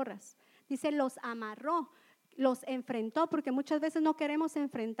esas zorras. Dice, los amarró, los enfrentó, porque muchas veces no queremos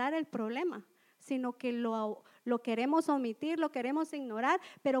enfrentar el problema, sino que lo queremos omitir, lo queremos ignorar,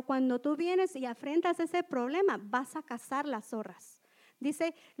 pero cuando tú vienes y afrentas ese problema, vas a cazar las zorras.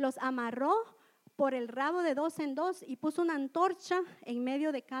 Dice, los amarró por el rabo de 2 en 2 y puso una antorcha en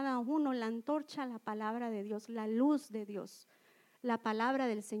medio de cada uno. La antorcha, la palabra de Dios, la luz de Dios, la palabra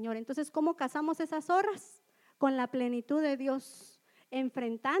del Señor. Entonces, ¿cómo cazamos esas zorras? Con la plenitud de Dios,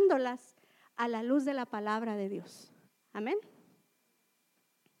 enfrentándolas a la luz de la palabra de Dios. Amén.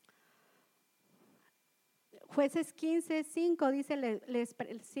 Jueces 15:5 dice,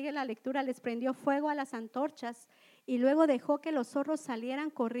 sigue la lectura, les prendió fuego a las antorchas y luego dejó que los zorros salieran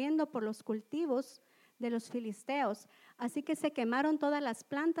corriendo por los cultivos de los filisteos. Así que se quemaron todas las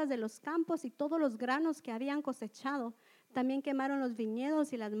plantas de los campos y todos los granos que habían cosechado. También quemaron los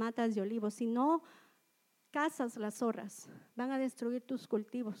viñedos y las matas de olivos. Si no cazas las zorras, van a destruir tus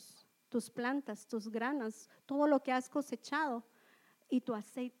cultivos, tus plantas, tus granos, todo lo que has cosechado y tu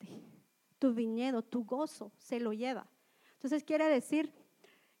aceite. Tu viñedo, tu gozo se lo lleva. Entonces quiere decir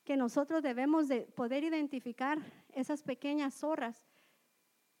que nosotros debemos de poder identificar esas pequeñas zorras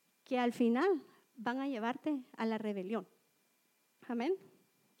que al final van a llevarte a la rebelión. Amén.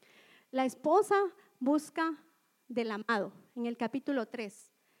 La esposa busca del amado en el capítulo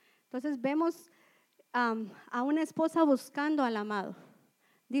 3. Entonces vemos a una esposa buscando al amado.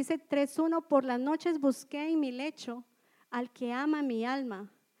 Dice 3:1, por las noches busqué en mi lecho al que ama mi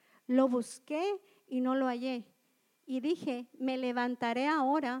alma. Lo busqué y no lo hallé. Y dije, me levantaré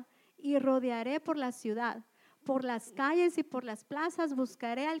ahora y rodearé por la ciudad. Por las calles y por las plazas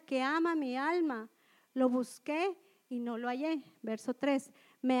buscaré al que ama mi alma. Lo busqué y no lo hallé. Verso 3,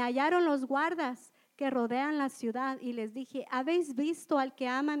 me hallaron los guardas que rodean la ciudad y les dije, ¿habéis visto al que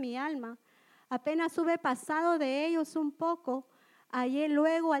ama mi alma? Apenas hube pasado de ellos un poco, hallé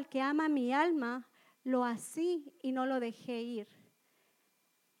luego al que ama mi alma, lo así y no lo dejé ir.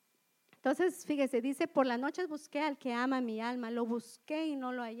 Entonces, fíjese, dice, por las noches busqué al que ama mi alma, lo busqué y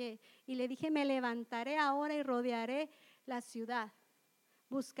no lo hallé. Y le dije, me levantaré ahora y rodearé la ciudad.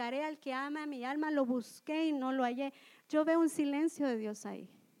 Buscaré al que ama mi alma, lo busqué y no lo hallé. Yo veo un silencio de Dios ahí.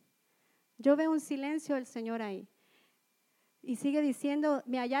 Yo veo un silencio del Señor ahí. Y sigue diciendo,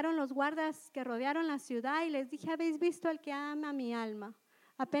 me hallaron los guardas que rodearon la ciudad y les dije, ¿habéis visto al que ama mi alma?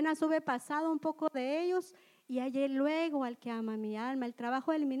 Apenas hube pasado un poco de ellos y hallé luego al que ama mi alma. El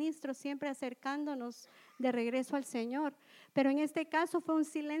trabajo del ministro siempre acercándonos de regreso al Señor. Pero en este caso fue un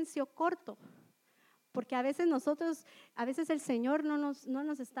silencio corto, porque a veces el Señor no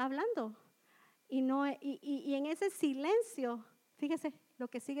nos está hablando. Y en ese silencio, fíjese lo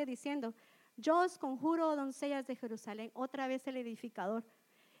que sigue diciendo. Yo os conjuro, doncellas de Jerusalén, otra vez el edificador.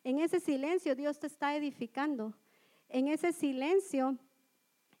 En ese silencio Dios te está edificando. En ese silencio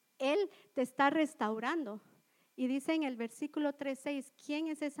Él te está restaurando. Y dice en el versículo 3:6, ¿quién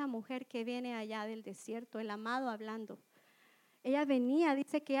es esa mujer que viene allá del desierto? El amado hablando. Ella venía,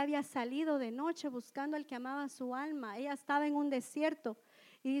 dice que había salido de noche buscando al que amaba su alma. Ella estaba en un desierto.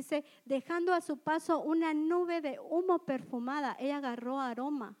 Y dice, dejando a su paso una nube de humo perfumada, ella agarró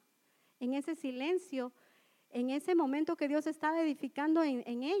aroma. En ese silencio, en ese momento que Dios estaba edificando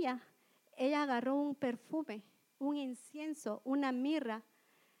en ella, ella agarró un perfume, un incienso, una mirra.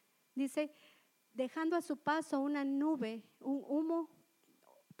 Dice, dejando a su paso una nube, un humo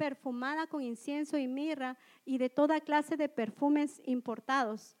perfumada con incienso y mirra y de toda clase de perfumes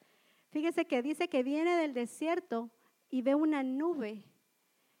importados. Fíjese que dice que viene del desierto y ve una nube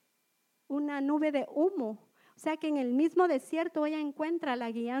de humo. O sea que en el mismo desierto ella encuentra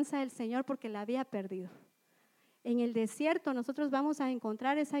la guianza del Señor porque la había perdido. En el desierto nosotros vamos a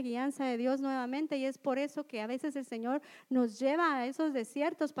encontrar esa guianza de Dios nuevamente y es por eso que a veces el Señor nos lleva a esos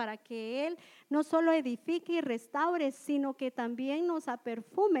desiertos para que Él no solo edifique y restaure, sino que también nos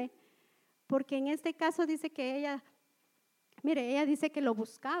aperfume, porque en este caso dice que ella dice que lo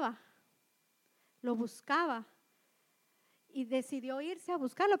buscaba y decidió irse a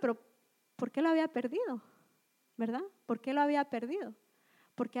buscarlo, pero ¿por qué lo había perdido? ¿Verdad? ¿Por qué lo había perdido?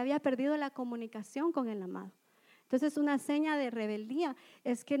 Porque había perdido la comunicación con el amado. Entonces, una seña de rebeldía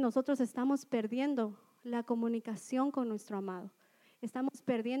es que nosotros estamos perdiendo la comunicación con nuestro amado. Estamos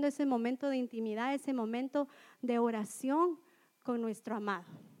perdiendo ese momento de intimidad, ese momento de oración con nuestro amado.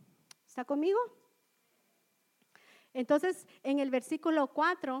 ¿Está conmigo? Entonces, en el versículo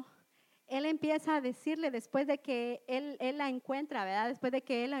 4, él empieza a decirle, después de que él la encuentra, ¿verdad? Después de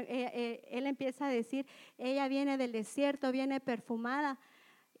que él empieza a decir, ella viene del desierto, viene perfumada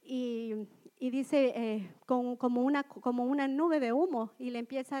y dice como una nube de humo, y le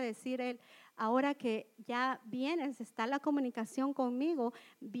empieza a decir él, ahora que ya vienes, está la comunicación conmigo,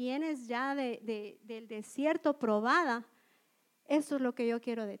 vienes ya del desierto probada, eso es lo que yo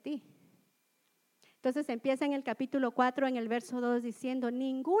quiero de ti. Entonces empieza en el capítulo 4, en el verso 2, diciendo,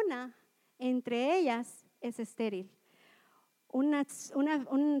 ninguna entre ellas es estéril.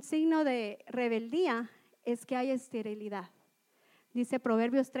 Un signo de rebeldía es que hay esterilidad. Dice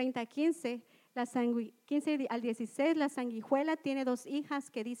Proverbios 30:15, 15 al 16, la sanguijuela tiene 2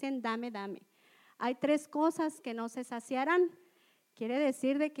 hijas que dicen, dame, dame. Hay 3 cosas que no se saciarán. Quiere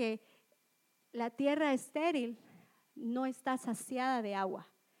decir de que la tierra estéril no está saciada de agua.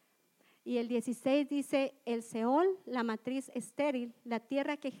 Y el 16 dice, el Seol, la matriz estéril, la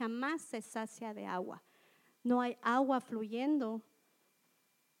tierra que jamás se sacia de agua. No hay agua fluyendo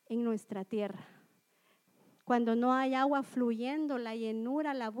en nuestra tierra. Cuando no hay agua fluyendo, la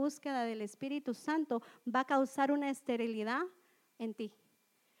llenura, la búsqueda del Espíritu Santo va a causar una esterilidad en ti.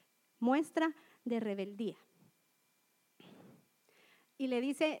 Muestra de rebeldía. Y le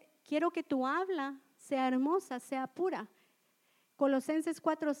dice, quiero que tu habla sea hermosa, sea pura. Colosenses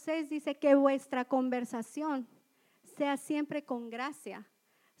 4:6 dice que vuestra conversación sea siempre con gracia,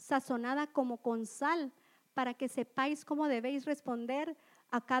 sazonada como con sal, para que sepáis cómo debéis responder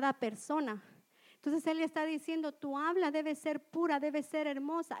a cada persona. Entonces él está diciendo, tu habla debe ser pura, debe ser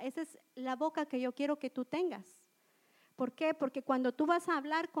hermosa. Esa es la boca que yo quiero que tú tengas. ¿Por qué? Porque cuando tú vas a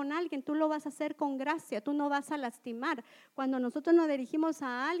hablar con alguien, tú lo vas a hacer con gracia, tú no vas a lastimar. Cuando nosotros nos dirigimos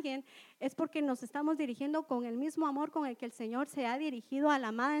a alguien, es porque nos estamos dirigiendo con el mismo amor con el que el Señor se ha dirigido a la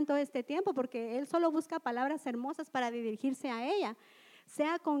amada en todo este tiempo, porque Él solo busca palabras hermosas para dirigirse a ella.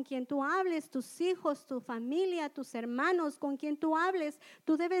 Sea con quien tú hables, tus hijos, tu familia, tus hermanos, con quien tú hables,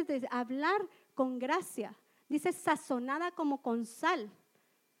 tú debes de hablar con gracia. Dice sazonada como con sal,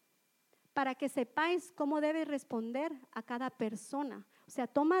 para que sepáis cómo debes responder a cada persona. O sea,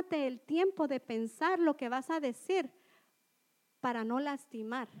 tómate el tiempo de pensar lo que vas a decir para no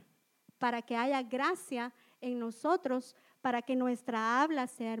lastimar, para que haya gracia en nosotros, para que nuestra habla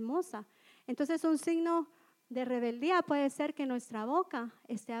sea hermosa. Entonces, un signo de rebeldía puede ser que nuestra boca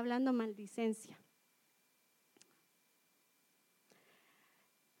esté hablando maldicencia.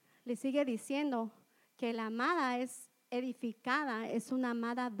 Le sigue diciendo que la amada es edificada, es una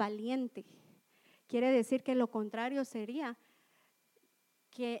amada valiente. Quiere decir que lo contrario sería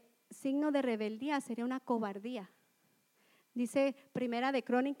que signo de rebeldía sería una cobardía. Dice Primera de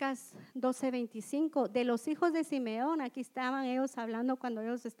Crónicas 12:25, de los hijos de Simeón, aquí estaban ellos hablando cuando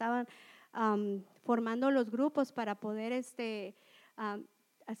ellos estaban formando los grupos para poder hacer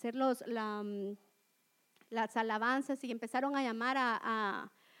las alabanzas, y empezaron a llamar a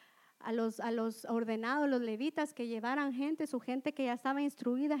los ordenados, los levitas, que llevaran gente, su gente que ya estaba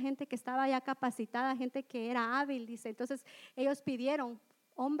instruida, gente que estaba ya capacitada, gente que era hábil, dice. Entonces ellos pidieron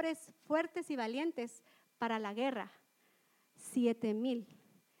hombres fuertes y valientes para la guerra, 7,000.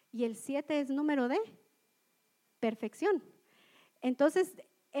 Y el 7 es número de perfección. Entonces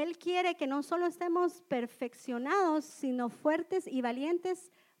Él quiere que no solo estemos perfeccionados, sino fuertes y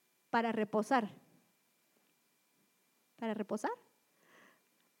valientes para reposar. ¿Para reposar?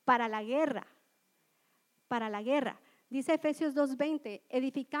 Para la guerra, para la guerra. Dice Efesios 2:20,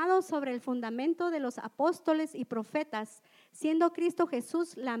 edificados sobre el fundamento de los apóstoles y profetas, siendo Cristo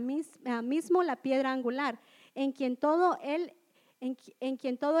Jesús mismo la piedra angular, en quien todo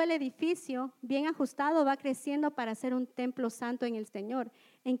el edificio bien ajustado va creciendo para ser un templo santo en el Señor,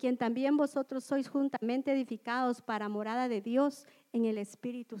 en quien también vosotros sois juntamente edificados para morada de Dios en el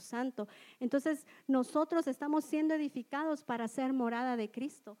Espíritu Santo. Entonces nosotros estamos siendo edificados para ser morada de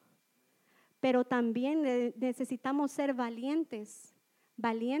Cristo, pero también necesitamos ser valientes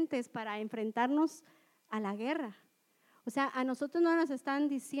para enfrentarnos a la guerra. O sea, a nosotros no nos están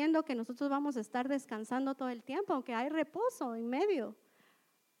diciendo que nosotros vamos a estar descansando todo el tiempo, aunque hay reposo en medio,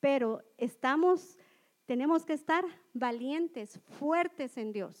 pero tenemos que estar valientes, fuertes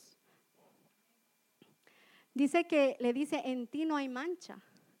en Dios. Le dice, en ti no hay mancha.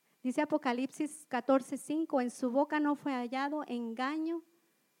 Dice Apocalipsis 14:5, en su boca no fue hallado engaño,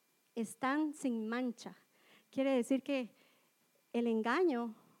 están sin mancha. Quiere decir que el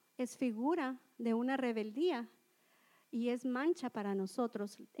engaño es figura de una rebeldía y es mancha para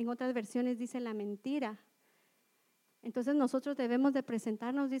nosotros. En otras versiones dice la mentira. Entonces nosotros debemos de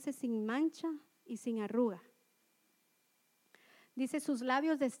presentarnos, dice, sin mancha y sin arruga. Dice, sus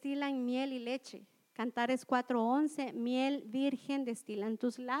labios destilan miel y leche. Cantares 4:11, miel virgen destilan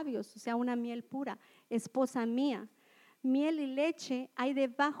tus labios, o sea, una miel pura. Esposa mía, miel y leche hay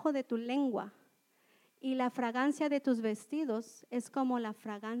debajo de tu lengua, y la fragancia de tus vestidos es como la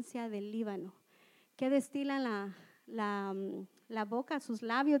fragancia del Líbano. ¿Qué destilan la boca? Sus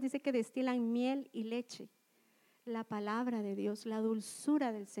labios, dice que destilan miel y leche. La palabra de Dios, la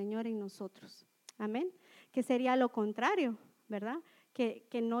dulzura del Señor en nosotros. Amén. Que sería lo contrario, ¿verdad?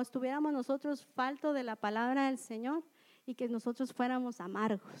 Que no estuviéramos nosotros faltos de la palabra del Señor y que nosotros fuéramos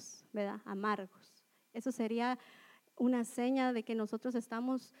amargos, ¿verdad? Amargos. Eso sería una seña de que nosotros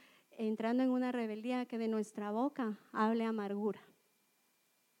estamos entrando en una rebeldía, que de nuestra boca hable amargura.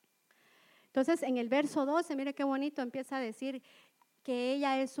 Entonces, en el verso 12, mire qué bonito, empieza a decir que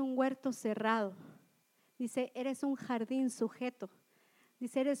ella es un huerto cerrado. Dice, eres un jardín sujeto.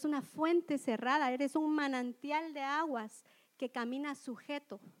 Dice, eres una fuente cerrada, eres un manantial de aguas que camina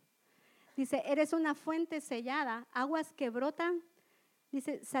sujeto. Dice, eres una fuente sellada, aguas que brotan,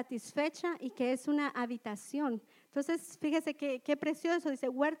 dice, satisfecha, y que es una habitación. Entonces, fíjese qué precioso, dice,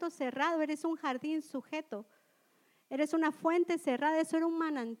 huerto cerrado, eres un jardín sujeto. Eres una fuente cerrada, eso era un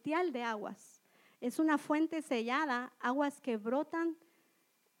manantial de aguas. Es una fuente sellada, aguas que brotan,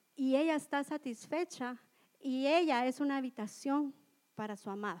 y ella está satisfecha, y ella es una habitación para su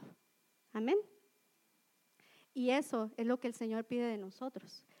amado. Amén. Y eso es lo que el Señor pide de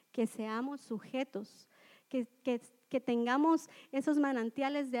nosotros, que seamos sujetos, que tengamos esos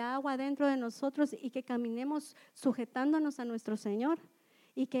manantiales de agua dentro de nosotros y que caminemos sujetándonos a nuestro Señor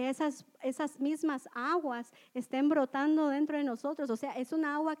y que esas mismas aguas estén brotando dentro de nosotros. O sea, es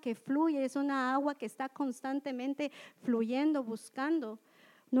una agua que fluye, es una agua que está constantemente fluyendo, buscando.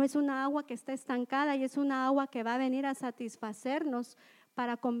 No es una agua que está estancada y es una agua que va a venir a satisfacernos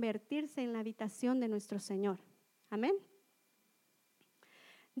para convertirse en la habitación de nuestro Señor. Amén.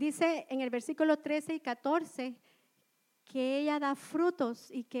 Dice en el versículo 13 y 14 que ella da frutos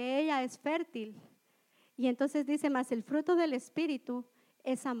y que ella es fértil. Y entonces dice, mas el fruto del Espíritu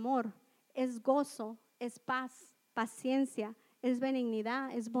es amor, es gozo, es paz, paciencia, es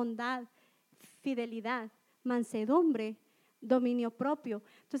benignidad, es bondad, fidelidad, mansedumbre, dominio propio.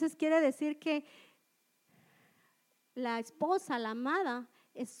 Entonces quiere decir que la esposa, la amada,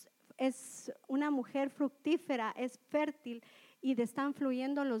 es una mujer fructífera, es fértil y están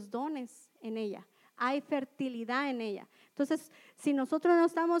fluyendo los dones en ella. Hay fertilidad en ella. Entonces, si nosotros no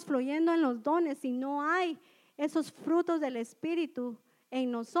estamos fluyendo en los dones, si no hay esos frutos del Espíritu en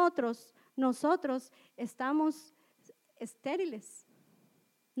nosotros estamos estériles.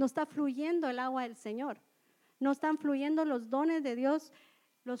 No está fluyendo el agua del Señor. No están fluyendo los dones de Dios,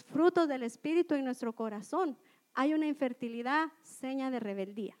 los frutos del Espíritu en nuestro corazón. Hay una infertilidad, seña de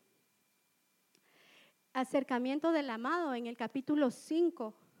rebeldía. Acercamiento del amado en el capítulo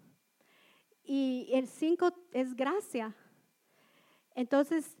 5. Y el 5 es gracia.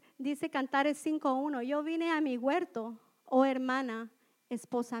 Entonces dice Cantares 5:1, yo vine a mi huerto, oh hermana,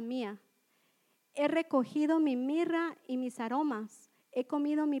 esposa mía. He recogido mi mirra y mis aromas, he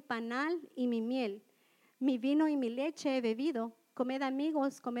comido mi panal y mi miel, mi vino y mi leche he bebido. Comed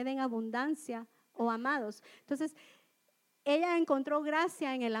amigos, comed en abundancia, oh amados. Entonces ella encontró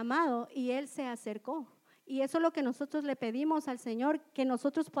gracia en el amado y él se acercó. Y eso es lo que nosotros le pedimos al Señor, que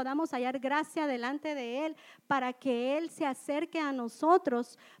nosotros podamos hallar gracia delante de Él para que Él se acerque a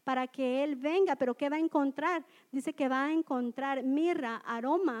nosotros, para que Él venga. Pero ¿qué va a encontrar? Dice que va a encontrar mirra,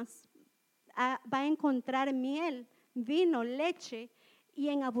 aromas, va a encontrar miel, vino, leche y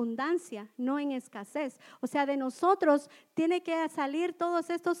en abundancia, no en escasez. O sea, de nosotros tiene que salir todos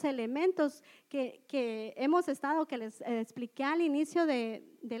estos elementos que hemos estado, que les expliqué al inicio de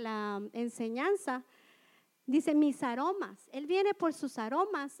la enseñanza. Dice mis aromas, Él viene por sus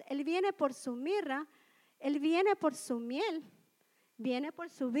aromas, Él viene por su mirra, Él viene por su miel, viene por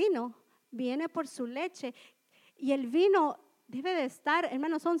su vino, viene por su leche. Y el vino debe de estar,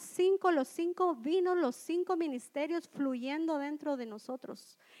 hermanos, son los 5 vinos, los 5 ministerios fluyendo dentro de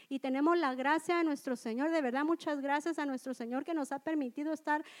nosotros. Y tenemos la gracia de nuestro Señor, de verdad muchas gracias a nuestro Señor que nos ha permitido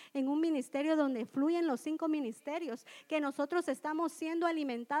estar en un ministerio donde fluyen los 5 ministerios, que nosotros estamos siendo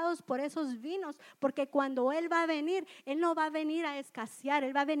alimentados por esos vinos, porque cuando Él va a venir, Él no va a venir a escasear,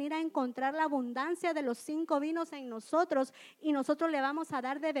 Él va a venir a encontrar la abundancia de los 5 vinos en nosotros y nosotros le vamos a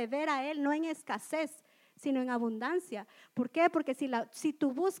dar de beber a Él, no en escasez, sino en abundancia. ¿Por qué? Porque si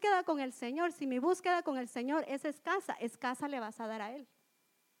tu búsqueda con el Señor, si mi búsqueda con el Señor es escasa le vas a dar a Él.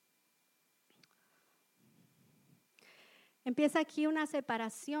 Empieza aquí una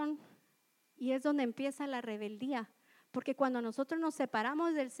separación y es donde empieza la rebeldía, porque cuando nosotros nos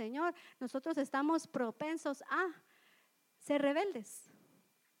separamos del Señor, nosotros estamos propensos a ser rebeldes.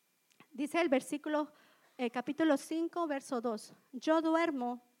 Dice el versículo, capítulo 5, verso 2, yo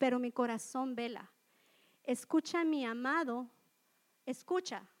duermo, pero mi corazón vela. Escucha, mi amado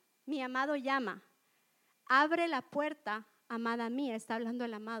llama. Abre la puerta, amada mía, está hablando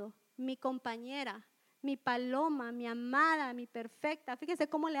el amado, mi compañera, mi paloma, mi amada, mi perfecta. Fíjese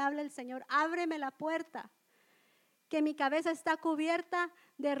cómo le habla el Señor, ábreme la puerta, que mi cabeza está cubierta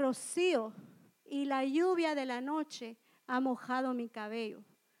de rocío y la lluvia de la noche ha mojado mi cabello.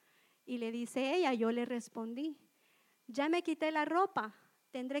 Y le dice ella, yo le respondí, ya me quité la ropa,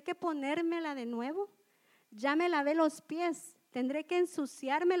 ¿tendré que ponérmela de nuevo? Ya me lavé los pies, ¿tendré que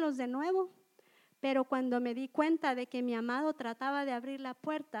ensuciármelos de nuevo? Pero cuando me di cuenta de que mi amado trataba de abrir la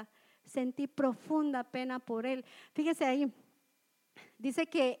puerta, sentí profunda pena por él. Fíjese ahí, dice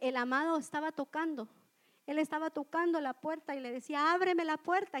que el amado estaba tocando. Él estaba tocando la puerta y le decía, ábreme la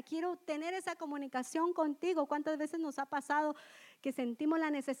puerta, quiero tener esa comunicación contigo. ¿Cuántas veces nos ha pasado que sentimos la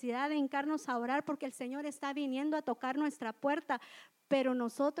necesidad de hincarnos a orar porque el Señor está viniendo a tocar nuestra puerta, pero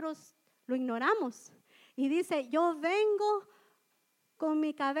nosotros lo ignoramos? Y dice, yo vengo con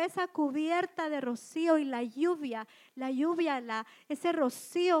mi cabeza cubierta de rocío y la lluvia, ese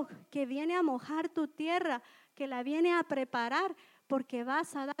rocío que viene a mojar tu tierra, que la viene a preparar porque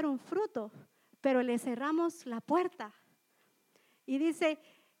vas a dar un fruto, pero le cerramos la puerta. Y dice,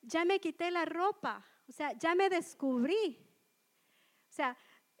 ya me quité la ropa, o sea, ya me descubrí. O sea,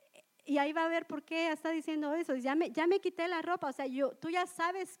 y ahí va a ver por qué está diciendo eso, ya me quité la ropa, o sea, tú ya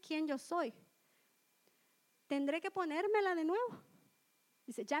sabes quién yo soy. ¿Tendré que ponérmela de nuevo?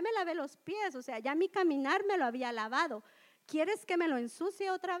 Dice, ya me lavé los pies, o sea, ya mi caminar me lo había lavado. ¿Quieres que me lo ensucie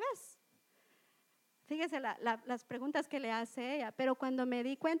otra vez? Fíjese las preguntas que le hace ella. Pero cuando me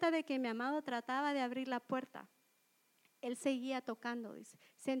di cuenta de que mi amado trataba de abrir la puerta, él seguía tocando, dice.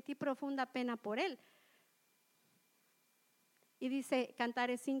 Sentí profunda pena por él. Y dice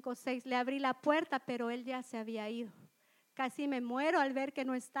Cantares 5:6, le abrí la puerta, pero él ya se había ido. Casi me muero al ver que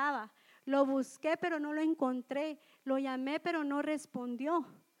no estaba. Lo busqué, pero no lo encontré. Lo llamé, pero no respondió,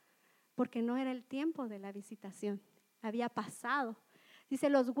 porque no era el tiempo de la visitación. Había pasado. Dice,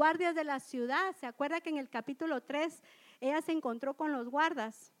 los guardias de la ciudad, ¿se acuerda que en el capítulo 3 ella se encontró con los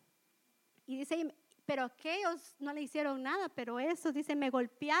guardas? Y dice, pero aquellos no le hicieron nada, pero esos, dice, me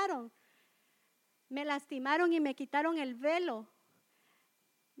golpearon, me lastimaron y me quitaron el velo.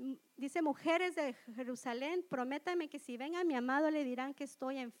 Dice, mujeres de Jerusalén, prométame que si ven a mi amado le dirán que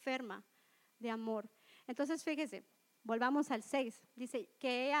estoy enferma de amor. Entonces, fíjese, volvamos al 6. Dice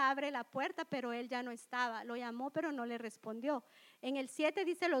que ella abre la puerta, pero él ya no estaba. Lo llamó, pero no le respondió. En el 7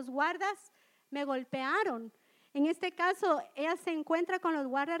 dice, los guardas me golpearon. En este caso, ella se encuentra con los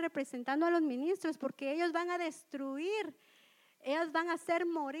guardas representando a los ministros, porque ellos van a destruir, ellos van a hacer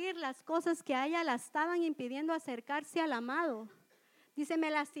morir las cosas que a ella la estaban impidiendo acercarse al amado. Dice, me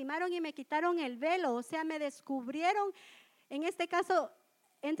lastimaron y me quitaron el velo, o sea, me descubrieron. En este caso,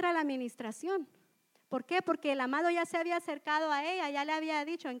 entra la administración. ¿Por qué? Porque el amado ya se había acercado a ella, ya le había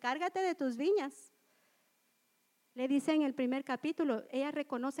dicho, encárgate de tus viñas. Le dice en el primer capítulo, ella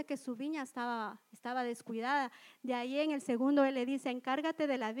reconoce que su viña estaba descuidada. De ahí en el segundo él le dice, encárgate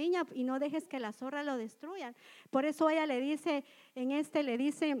de la viña y no dejes que las zorras lo destruyan. Por eso ella le dice, le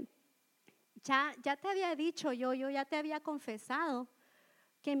dice, ya te había dicho yo ya te había confesado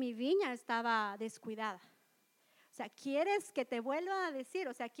que mi viña estaba descuidada. O sea, ¿quieres que te vuelva a decir?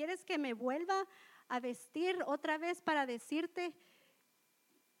 O sea, ¿quieres que me vuelva a vestir otra vez para decirte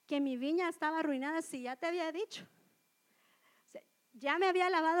que mi viña estaba arruinada si ya te había dicho? O sea, ya me había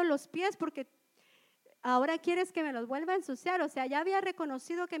lavado los pies porque ahora quieres que me los vuelva a ensuciar. O sea, ya había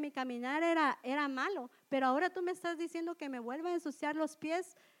reconocido que mi caminar era malo, pero ahora tú me estás diciendo que me vuelva a ensuciar los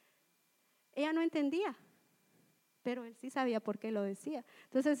pies. Ella no entendía, pero él sí sabía por qué lo decía.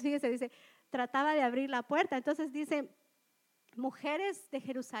 Entonces, fíjese, dice, trataba de abrir la puerta. Entonces dice, mujeres de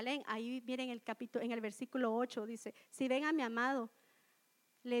Jerusalén, ahí miren en el versículo 8, dice, si ven a mi amado,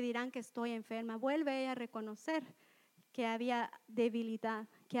 le dirán que estoy enferma. Vuelve ella a reconocer que había debilidad,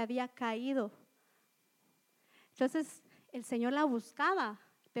 que había caído. Entonces, el Señor la buscaba,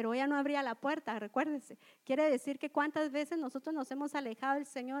 pero ella no abría la puerta, recuérdense. Quiere decir que cuántas veces nosotros nos hemos alejado del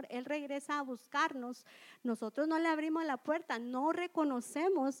Señor, Él regresa a buscarnos, nosotros no le abrimos la puerta, no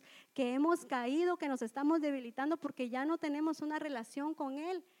reconocemos que hemos caído, que nos estamos debilitando porque ya no tenemos una relación con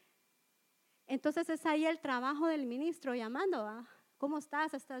Él. Entonces es ahí el trabajo del ministro llamando, ¿ah? ¿Cómo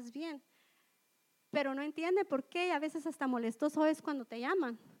estás? ¿Estás bien? Pero no entiende por qué, y a veces hasta molestoso es cuando te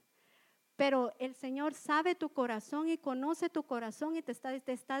llaman. Pero el Señor sabe tu corazón y conoce tu corazón y te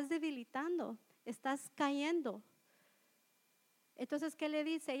estás debilitando, estás cayendo. Entonces, ¿qué le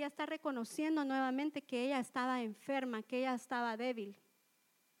dice? Ella está reconociendo nuevamente que ella estaba enferma, que ella estaba débil.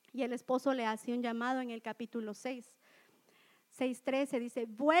 Y el esposo le hace un llamado en el capítulo 6:13, dice,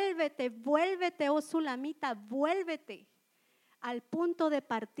 vuélvete, oh Sulamita, vuélvete al punto de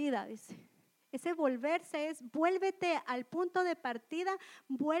partida, dice. Ese volverse es, vuélvete al punto de partida,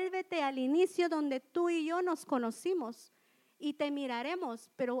 vuélvete al inicio donde tú y yo nos conocimos y te miraremos,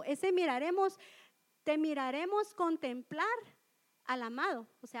 pero te miraremos contemplar al amado,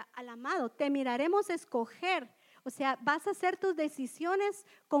 o sea, al amado, te miraremos escoger, o sea, vas a hacer tus decisiones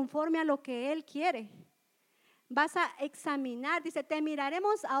conforme a lo que Él quiere. Vas a examinar, dice, te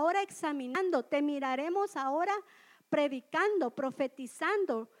miraremos ahora examinando, te miraremos ahora predicando,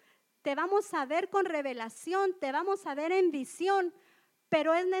 profetizando. Te vamos a ver con revelación, te vamos a ver en visión,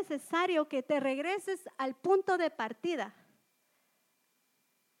 pero es necesario que te regreses al punto de partida.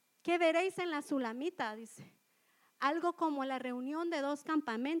 ¿Qué veréis en la Sulamita? Dice, algo como la reunión de dos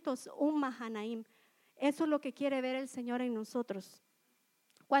campamentos, un Mahanaim. Eso es lo que quiere ver el Señor en nosotros.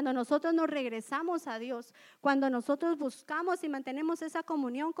 Cuando nosotros nos regresamos a Dios, cuando nosotros buscamos y mantenemos esa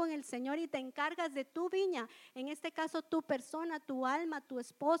comunión con el Señor y te encargas de tu viña, en este caso tu persona, tu alma, tu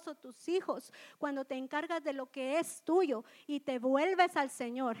esposo, tus hijos, cuando te encargas de lo que es tuyo y te vuelves al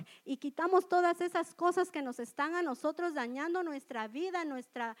Señor y quitamos todas esas cosas que nos están a nosotros dañando nuestra vida,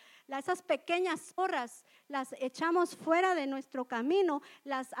 esas pequeñas zorras, las echamos fuera de nuestro camino,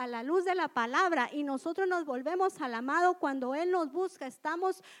 a la luz de la palabra y nosotros nos volvemos al amado cuando Él nos busca,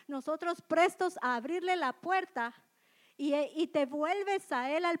 estamos nosotros prestos a abrirle la puerta y te vuelves a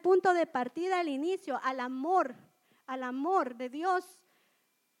Él al punto de partida, al inicio, al amor de Dios.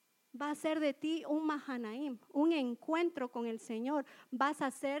 va a ser de ti un Mahanaim, un encuentro con el Señor. Van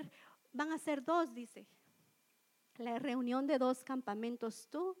a ser dos, dice. La reunión de dos campamentos,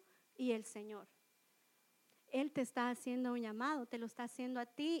 tú y el Señor. Él te está haciendo un llamado, te lo está haciendo a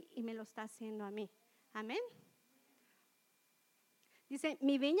ti y me lo está haciendo a mí. Amén. Dice,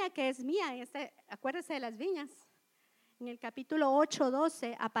 mi viña que es mía, acuérdese de las viñas. En el capítulo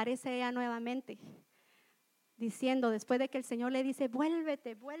 8:12 aparece ella nuevamente, diciendo, después de que el Señor le dice,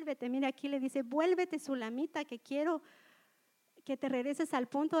 vuélvete, mira aquí le dice, vuélvete Sulamita, que quiero que te regreses al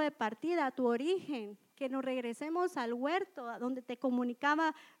punto de partida, a tu origen, que nos regresemos al huerto, a donde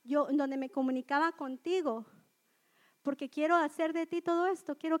donde me comunicaba contigo, porque quiero hacer de ti todo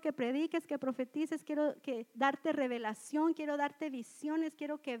esto, quiero que prediques, que profetices, quiero darte revelación, quiero darte visiones,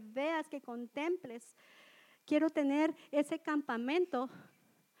 quiero que veas, que contemples, quiero tener ese campamento.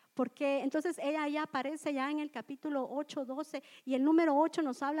 Porque entonces ella ya aparece ya en el capítulo 8:12 y el número 8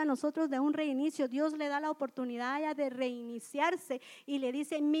 nos habla a nosotros de un reinicio. Dios le da la oportunidad a ella de reiniciarse y le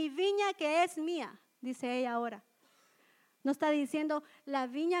dice, mi viña que es mía, dice ella ahora. No está diciendo la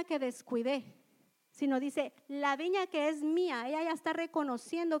viña que descuidé, sino dice la viña que es mía. Ella ya está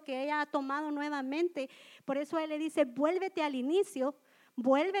reconociendo que ella ha tomado nuevamente. Por eso él le dice, vuélvete al inicio,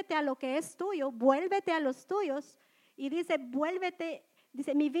 vuélvete a lo que es tuyo, vuélvete a los tuyos. Y dice, vuélvete.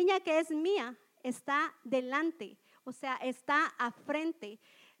 Dice, mi viña que es mía está delante, o sea, está a frente.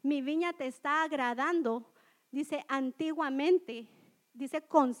 Mi viña te está agradando, dice antiguamente, dice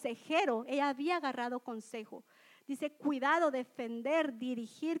consejero, ella había agarrado consejo. Dice cuidado, defender,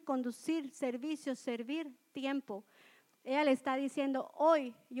 dirigir, conducir, servicio, servir, tiempo. Ella le está diciendo,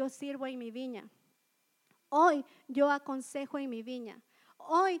 hoy yo sirvo en mi viña, hoy yo aconsejo en mi viña.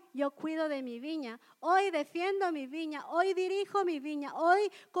 Hoy yo cuido de mi viña, hoy defiendo mi viña, hoy dirijo mi viña,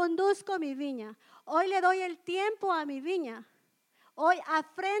 hoy conduzco mi viña, hoy le doy el tiempo a mi viña, hoy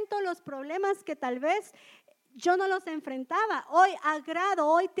afrento los problemas que tal vez yo no los enfrentaba, hoy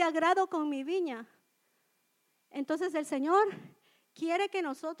te agrado con mi viña. Entonces el Señor quiere que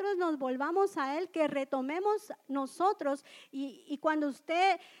nosotros nos volvamos a Él, que retomemos nosotros y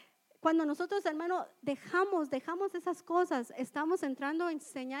cuando nosotros, hermano, dejamos esas cosas, estamos entrando en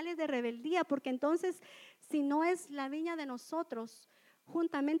señales de rebeldía, porque entonces, si no es la viña de nosotros,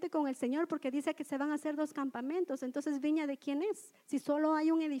 juntamente con el Señor, porque dice que se van a hacer dos campamentos, entonces, ¿viña de quién es? Si solo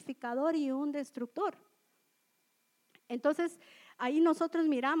hay un edificador y un destructor. Entonces, ahí nosotros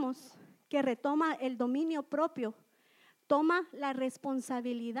miramos que retoma el dominio propio, toma la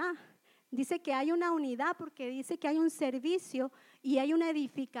responsabilidad. Dice que hay una unidad porque dice que hay un servicio y hay una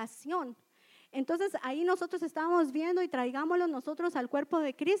edificación. Entonces ahí nosotros estamos viendo y traigámoslo nosotros al cuerpo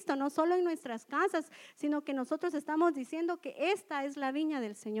de Cristo, no solo en nuestras casas, sino que nosotros estamos diciendo que esta es la viña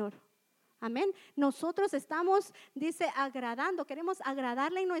del Señor. Amén. Nosotros estamos, dice, queremos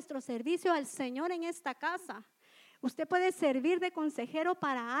agradarle en nuestro servicio al Señor en esta casa. Usted puede servir de consejero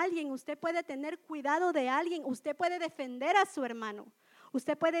para alguien, usted puede tener cuidado de alguien, usted puede defender a su hermano.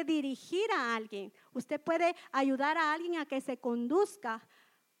 Usted puede dirigir a alguien, usted puede ayudar a alguien a que se conduzca.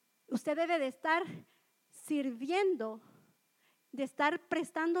 Usted debe de estar sirviendo, de estar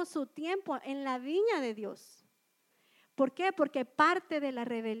prestando su tiempo en la viña de Dios. ¿Por qué? Porque parte de la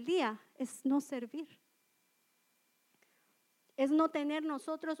rebeldía es no servir. Es no tener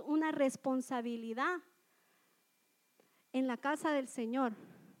nosotros una responsabilidad en la casa del Señor.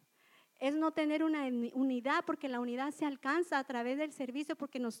 Es no tener una unidad, porque la unidad se alcanza a través del servicio,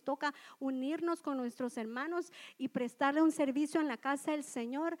 porque nos toca unirnos con nuestros hermanos y prestarle un servicio en la casa del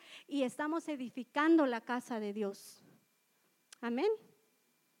Señor, y estamos edificando la casa de Dios. Amén.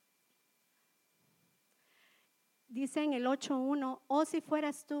 Dice en el 8:1, oh si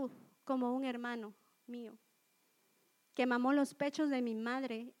fueras tú como un hermano mío, que mamó los pechos de mi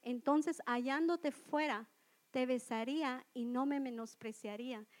madre, entonces hallándote fuera, te besaría y no me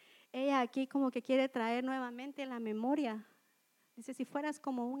menospreciaría. Ella aquí como que quiere traer nuevamente la memoria. Dice, si fueras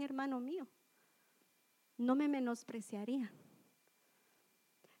como un hermano mío, no me menospreciaría.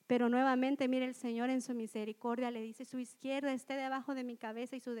 Pero nuevamente, mire, el Señor en su misericordia le dice, su izquierda esté debajo de mi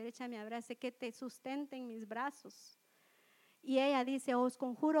cabeza y su derecha me abrace, que te sustente en mis brazos. Y ella dice, os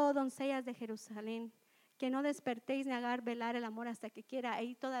conjuro, oh doncellas de Jerusalén, que no despertéis ni hagáis velar el amor hasta que quiera.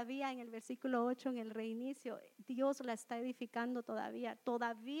 Ahí todavía en el versículo 8, en el reinicio, Dios la está edificando todavía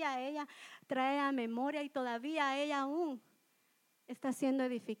ella trae a memoria y todavía ella aún está siendo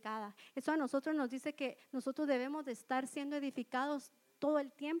edificada. Eso a nosotros nos dice que nosotros debemos de estar siendo edificados todo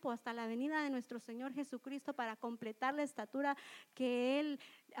el tiempo hasta la venida de nuestro Señor Jesucristo, para completar la estatura de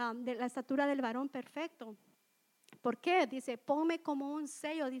la estatura del varón perfecto. ¿Por qué? Dice, ponme como un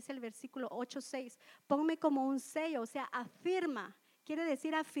sello, dice el versículo 8:6, ponme como un sello, o sea, afirma quiere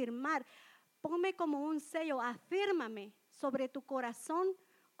decir afirmar. Ponme como un sello, afírmame sobre tu corazón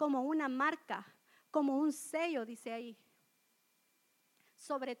como una marca, como un sello, dice ahí.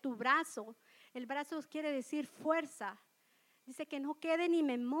 Sobre tu brazo. El brazo quiere decir fuerza. Dice que no quede ni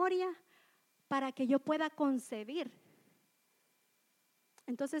memoria para que yo pueda concebir.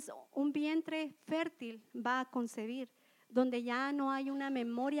 Entonces, un vientre fértil va a concebir, donde ya no hay una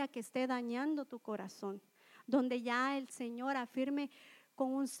memoria que esté dañando tu corazón, donde ya el Señor afirme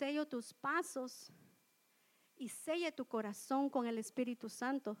con un sello tus pasos y selle tu corazón con el Espíritu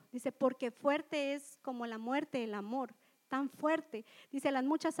Santo. Dice, porque fuerte es como la muerte el amor, tan fuerte. Dice, las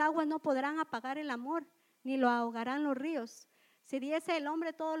muchas aguas no podrán apagar el amor, ni lo ahogarán los ríos. Si diese el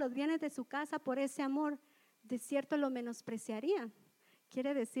hombre todos los bienes de su casa por ese amor, de cierto lo menospreciarían.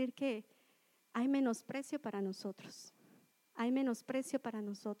 Quiere decir que hay menosprecio para nosotros. Hay menosprecio para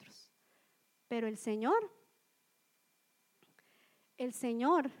nosotros. Pero el Señor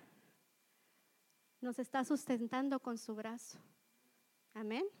nos está sustentando con su brazo.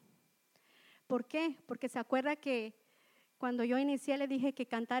 Amén. ¿Por qué? Porque se acuerda que cuando yo inicié le dije que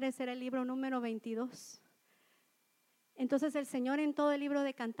Cantares era el libro número 22. Entonces el Señor en todo el libro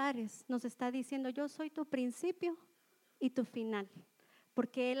de Cantares nos está diciendo, yo soy tu principio y tu final.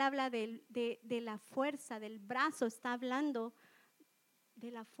 Porque Él habla de la fuerza, del brazo, está hablando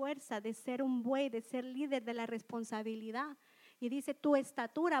de la fuerza, de ser un buey, de ser líder, de la responsabilidad. Y dice tu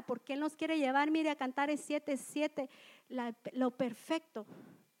estatura, porque Él nos quiere llevar, mire, a Cantares 7:7, lo perfecto.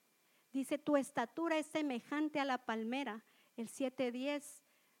 Dice tu estatura es semejante a la palmera. El 7:10,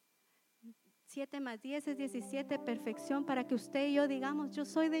 7 más 10 es 17, perfección, para que usted y yo digamos, yo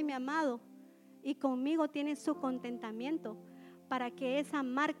soy de mi amado y conmigo tiene su contentamiento, para que esa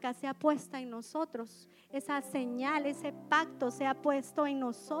marca sea puesta en nosotros, esa señal, ese pacto sea puesto en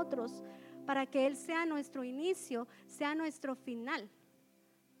nosotros, para que Él sea nuestro inicio, sea nuestro final.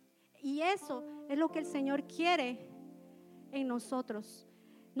 Y eso es lo que el Señor quiere en nosotros.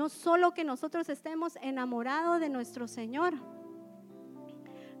 No solo que nosotros estemos enamorados de nuestro Señor,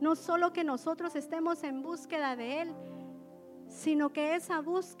 no solo que nosotros estemos en búsqueda de Él, sino que esa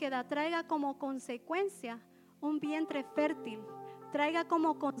búsqueda traiga como consecuencia un vientre fértil, traiga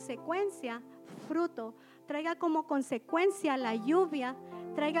como consecuencia fruto, traiga como consecuencia la lluvia,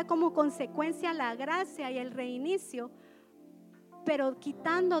 traiga como consecuencia la gracia y el reinicio, pero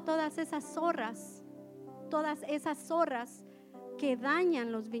quitando todas esas zorras que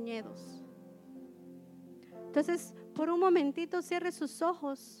dañan los viñedos. Entonces, por un momentito cierre sus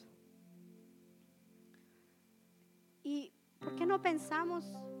ojos y ¿por qué no pensamos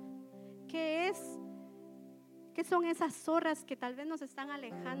qué son esas zorras que tal vez nos están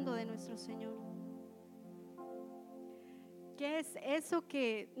alejando de nuestro Señor? ¿Qué es eso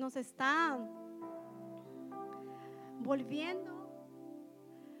que nos está volviendo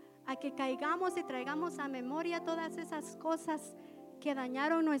a que caigamos y traigamos a memoria todas esas cosas que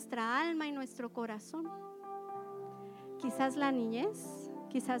dañaron nuestra alma y nuestro corazón? Quizás la niñez,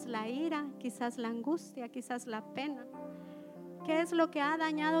 quizás la ira, quizás la angustia, quizás la pena. ¿Qué es lo que ha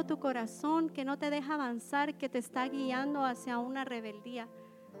dañado tu corazón, que no te deja avanzar, que te está guiando hacia una rebeldía?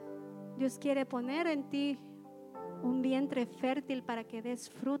 Dios quiere poner en ti un vientre fértil para que des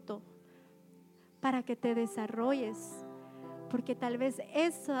fruto, para que te desarrolles, porque tal vez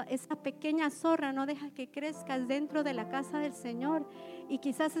esa pequeña zorra no deja que crezcas dentro de la casa del Señor, y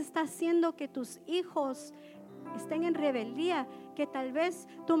quizás está haciendo que tus hijos estén en rebeldía, que tal vez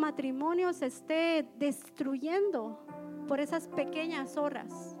tu matrimonio se esté destruyendo por esas pequeñas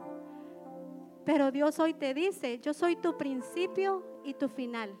zorras. Pero Dios hoy te dice, yo soy tu principio y tu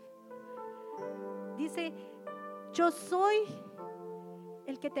final. Dice, yo soy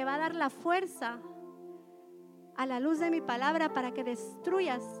el que te va a dar la fuerza a la luz de mi palabra para que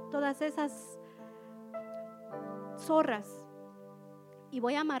destruyas todas esas zorras. Y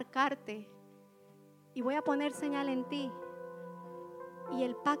voy a marcarte y voy a poner señal en ti. Y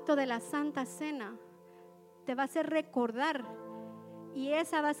el pacto de la Santa Cena te va a hacer recordar, y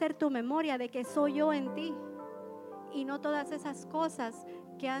esa va a ser tu memoria de que soy yo en ti y no todas esas cosas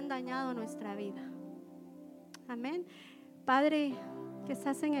que han dañado nuestra vida. Amén. Padre que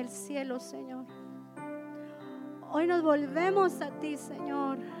estás en el cielo, Señor, hoy nos volvemos a ti,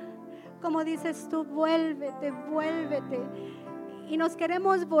 Señor. Como dices tú, vuélvete, vuélvete. Y nos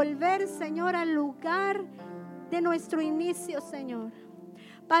queremos volver, Señor, al lugar de nuestro inicio, Señor.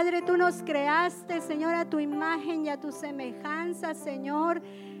 Padre, tú nos creaste, Señor, a tu imagen y a tu semejanza, Señor.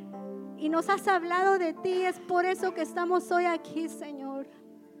 Y nos has hablado de ti, es por eso que estamos hoy aquí, Señor.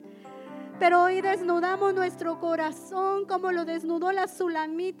 Pero hoy desnudamos nuestro corazón como lo desnudó la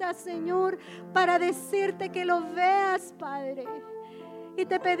Sulamita, Señor, para decirte que lo veas, Padre. Y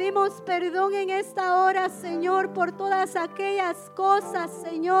te pedimos perdón en esta hora, Señor, por todas aquellas cosas,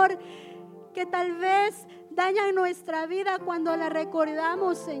 Señor, que tal vez dañan nuestra vida cuando la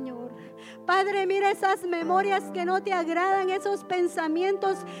recordamos, Señor. Padre, mira esas memorias que no te agradan, esos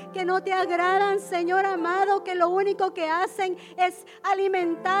pensamientos que no te agradan, Señor amado, que lo único que hacen es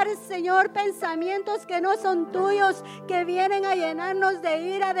alimentar, Señor, pensamientos que no son tuyos, que vienen a llenarnos de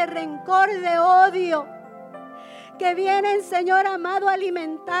ira, de rencor, de odio, que vienen, Señor amado, a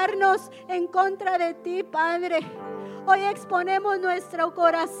alimentarnos en contra de ti, Padre. Hoy exponemos nuestro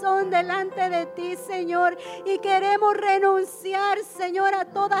corazón delante de ti, Señor, y queremos renunciar, Señor, a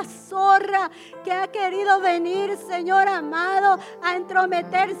toda zorra que ha querido venir, Señor amado, a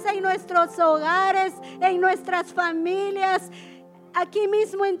entrometerse en nuestros hogares, en nuestras familias, aquí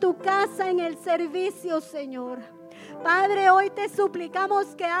mismo en tu casa, en el servicio, Señor. Padre, hoy te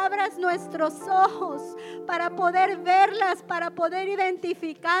suplicamos que abras nuestros ojos para poder verlas, para poder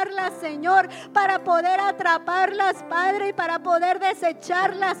identificarlas, Señor, para poder atraparlas, Padre, y para poder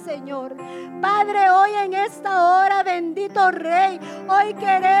desecharlas, Señor. Padre, hoy en esta hora, bendito Rey, hoy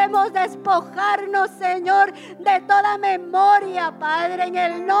queremos despojarnos, Señor, de toda memoria, Padre, en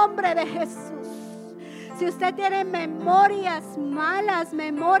el nombre de Jesús. Si usted tiene memorias malas,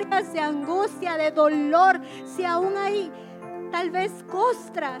 memorias de angustia, de dolor, si aún hay tal vez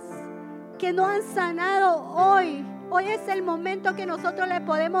costras que no han sanado hoy es el momento que nosotros le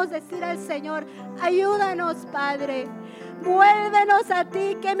podemos decir al Señor: ayúdanos, Padre. Vuélvenos a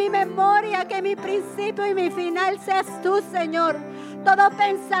ti, que mi memoria, que mi principio y mi final seas tú, Señor. Todo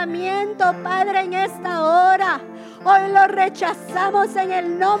pensamiento, Padre, en esta hora, hoy lo rechazamos en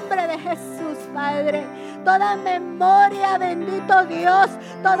el nombre de Jesús, Padre. Toda memoria, bendito Dios,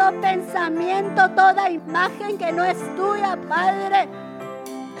 todo pensamiento, toda imagen que no es tuya, Padre,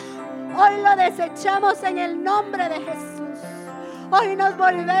 hoy lo desechamos en el nombre de Jesús. Hoy nos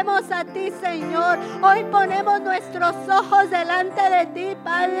volvemos a ti, Señor. Hoy ponemos nuestros ojos delante de ti,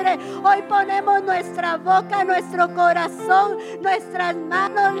 Padre. Hoy ponemos nuestra boca, nuestro corazón, nuestras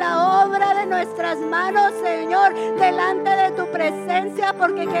manos, la obra de nuestras manos, Señor, delante de tu presencia,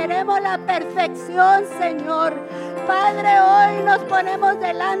 porque queremos la perfección, Señor. Padre, hoy nos ponemos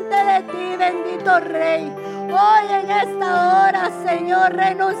delante de ti, bendito Rey. Hoy en esta hora, Señor,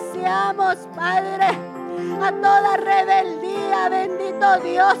 renunciamos, Padre, a toda rebeldía, bendito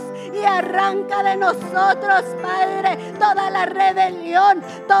Dios, y arranca de nosotros, Padre, toda la rebelión,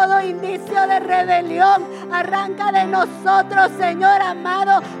 todo indicio de rebelión, arranca de nosotros, Señor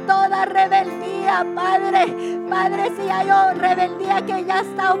amado, toda rebeldía, Padre. Padre, si hay rebeldía que ya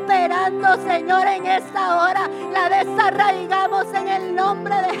está operando, Señor, en esta hora, la desarraigamos en el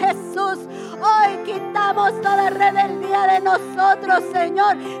nombre de Jesús. Hoy quitamos toda rebeldía de nosotros,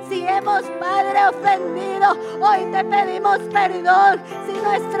 Señor. Si hemos, Padre, ofendido, hoy te pedimos perdón. Si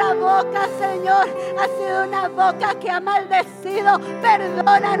nuestra boca, Señor, ha sido una boca que ha maldecido,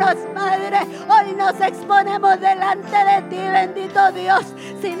 perdónanos, Padre. Hoy nos exponemos delante de ti, bendito Dios.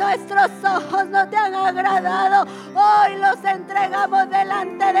 Si nuestros ojos no te han agradado, hoy los entregamos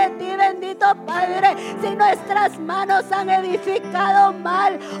delante de ti, bendito Padre. Si nuestras manos han edificado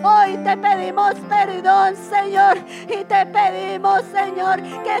mal, hoy te pedimos perdón, Señor, y te pedimos, Señor,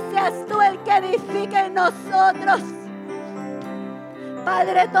 que seas tú el que edifique en nosotros,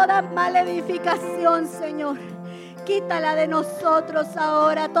 Padre. Toda mala edificación, Señor, quítala de nosotros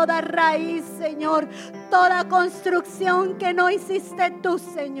ahora, toda raíz, Señor, toda construcción que no hiciste tú,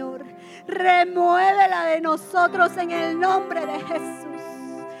 Señor, remuévela de nosotros en el nombre de Jesús.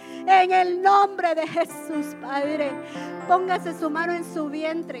 En el nombre de Jesús, Padre, póngase su mano en su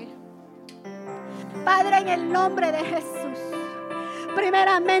vientre. Padre, en el nombre de Jesús,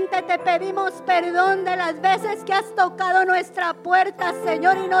 primeramente te pedimos perdón de las veces que has tocado nuestra puerta,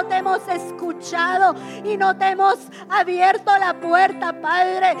 Señor, y no te hemos escuchado y no te hemos abierto la puerta,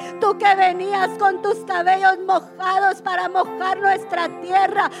 Padre. Tú que venías con tus cabellos mojados para mojar nuestra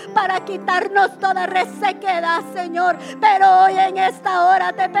tierra, para quitarnos toda resequedad, Señor. Pero hoy en esta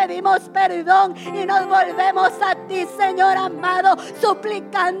hora te pedimos perdón y nos volvemos a ti, Señor amado,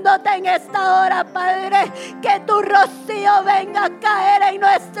 suplicándote en esta hora, Padre, que tu rocío venga a caer en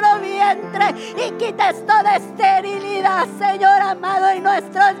nuestro vientre y quites toda esterilidad, Señor amado, en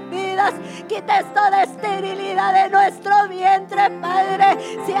nuestras vidas. Quites toda esterilidad de nuestro vientre, Padre.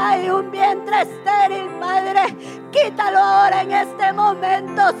 Si hay un vientre estéril, Padre, quítalo ahora en este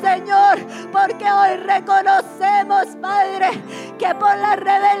momento, Señor, porque hoy reconocemos, Padre, que por la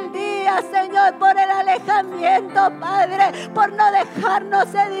rebeldía, Señor, por el alejamiento, Padre, por no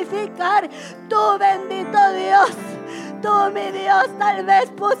dejarnos edificar, tú, bendito Dios, tú, mi Dios, tal vez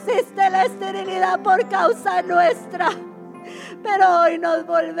pusiste la esterilidad por causa nuestra. pero hoy nos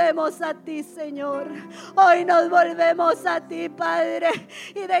volvemos a ti, Señor. Hoy nos volvemos a ti, Padre,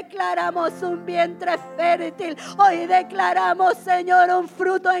 y declaramos un vientre fértil. Hoy declaramos, Señor, un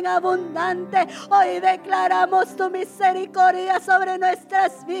fruto en abundante. Hoy declaramos tu misericordia sobre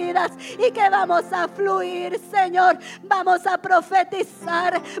nuestras vidas y que vamos a fluir, Señor. Vamos a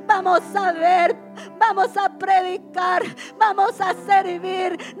profetizar, vamos a ver, vamos a predicar, vamos a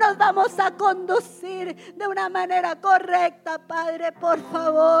servir, nos vamos a conducir de una manera correcta, Padre, por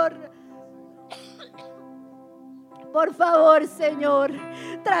favor. Por favor, Señor,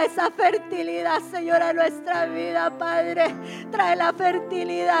 trae esa fertilidad, Señor, a nuestra vida, Padre. Trae la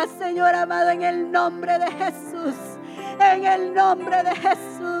fertilidad, Señor amado, en el nombre de Jesús. En el nombre de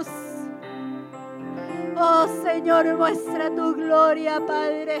Jesús. Oh, Señor, muestra tu gloria,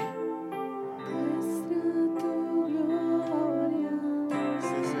 Padre.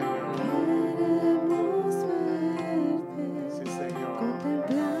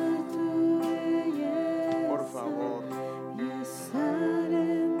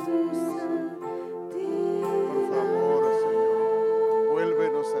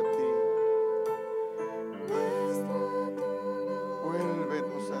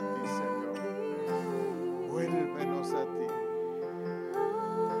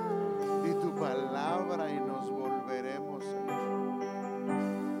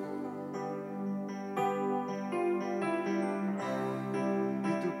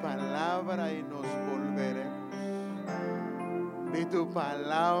 Y nos volveremos. Di tu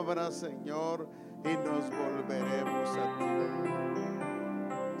palabra, Señor, y nos volveremos a ti.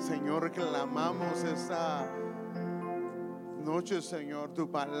 Señor, clamamos esa noche, Señor. Tu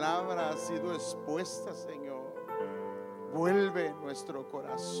palabra ha sido expuesta, Señor. Vuelve nuestro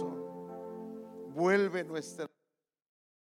corazón. Vuelve nuestra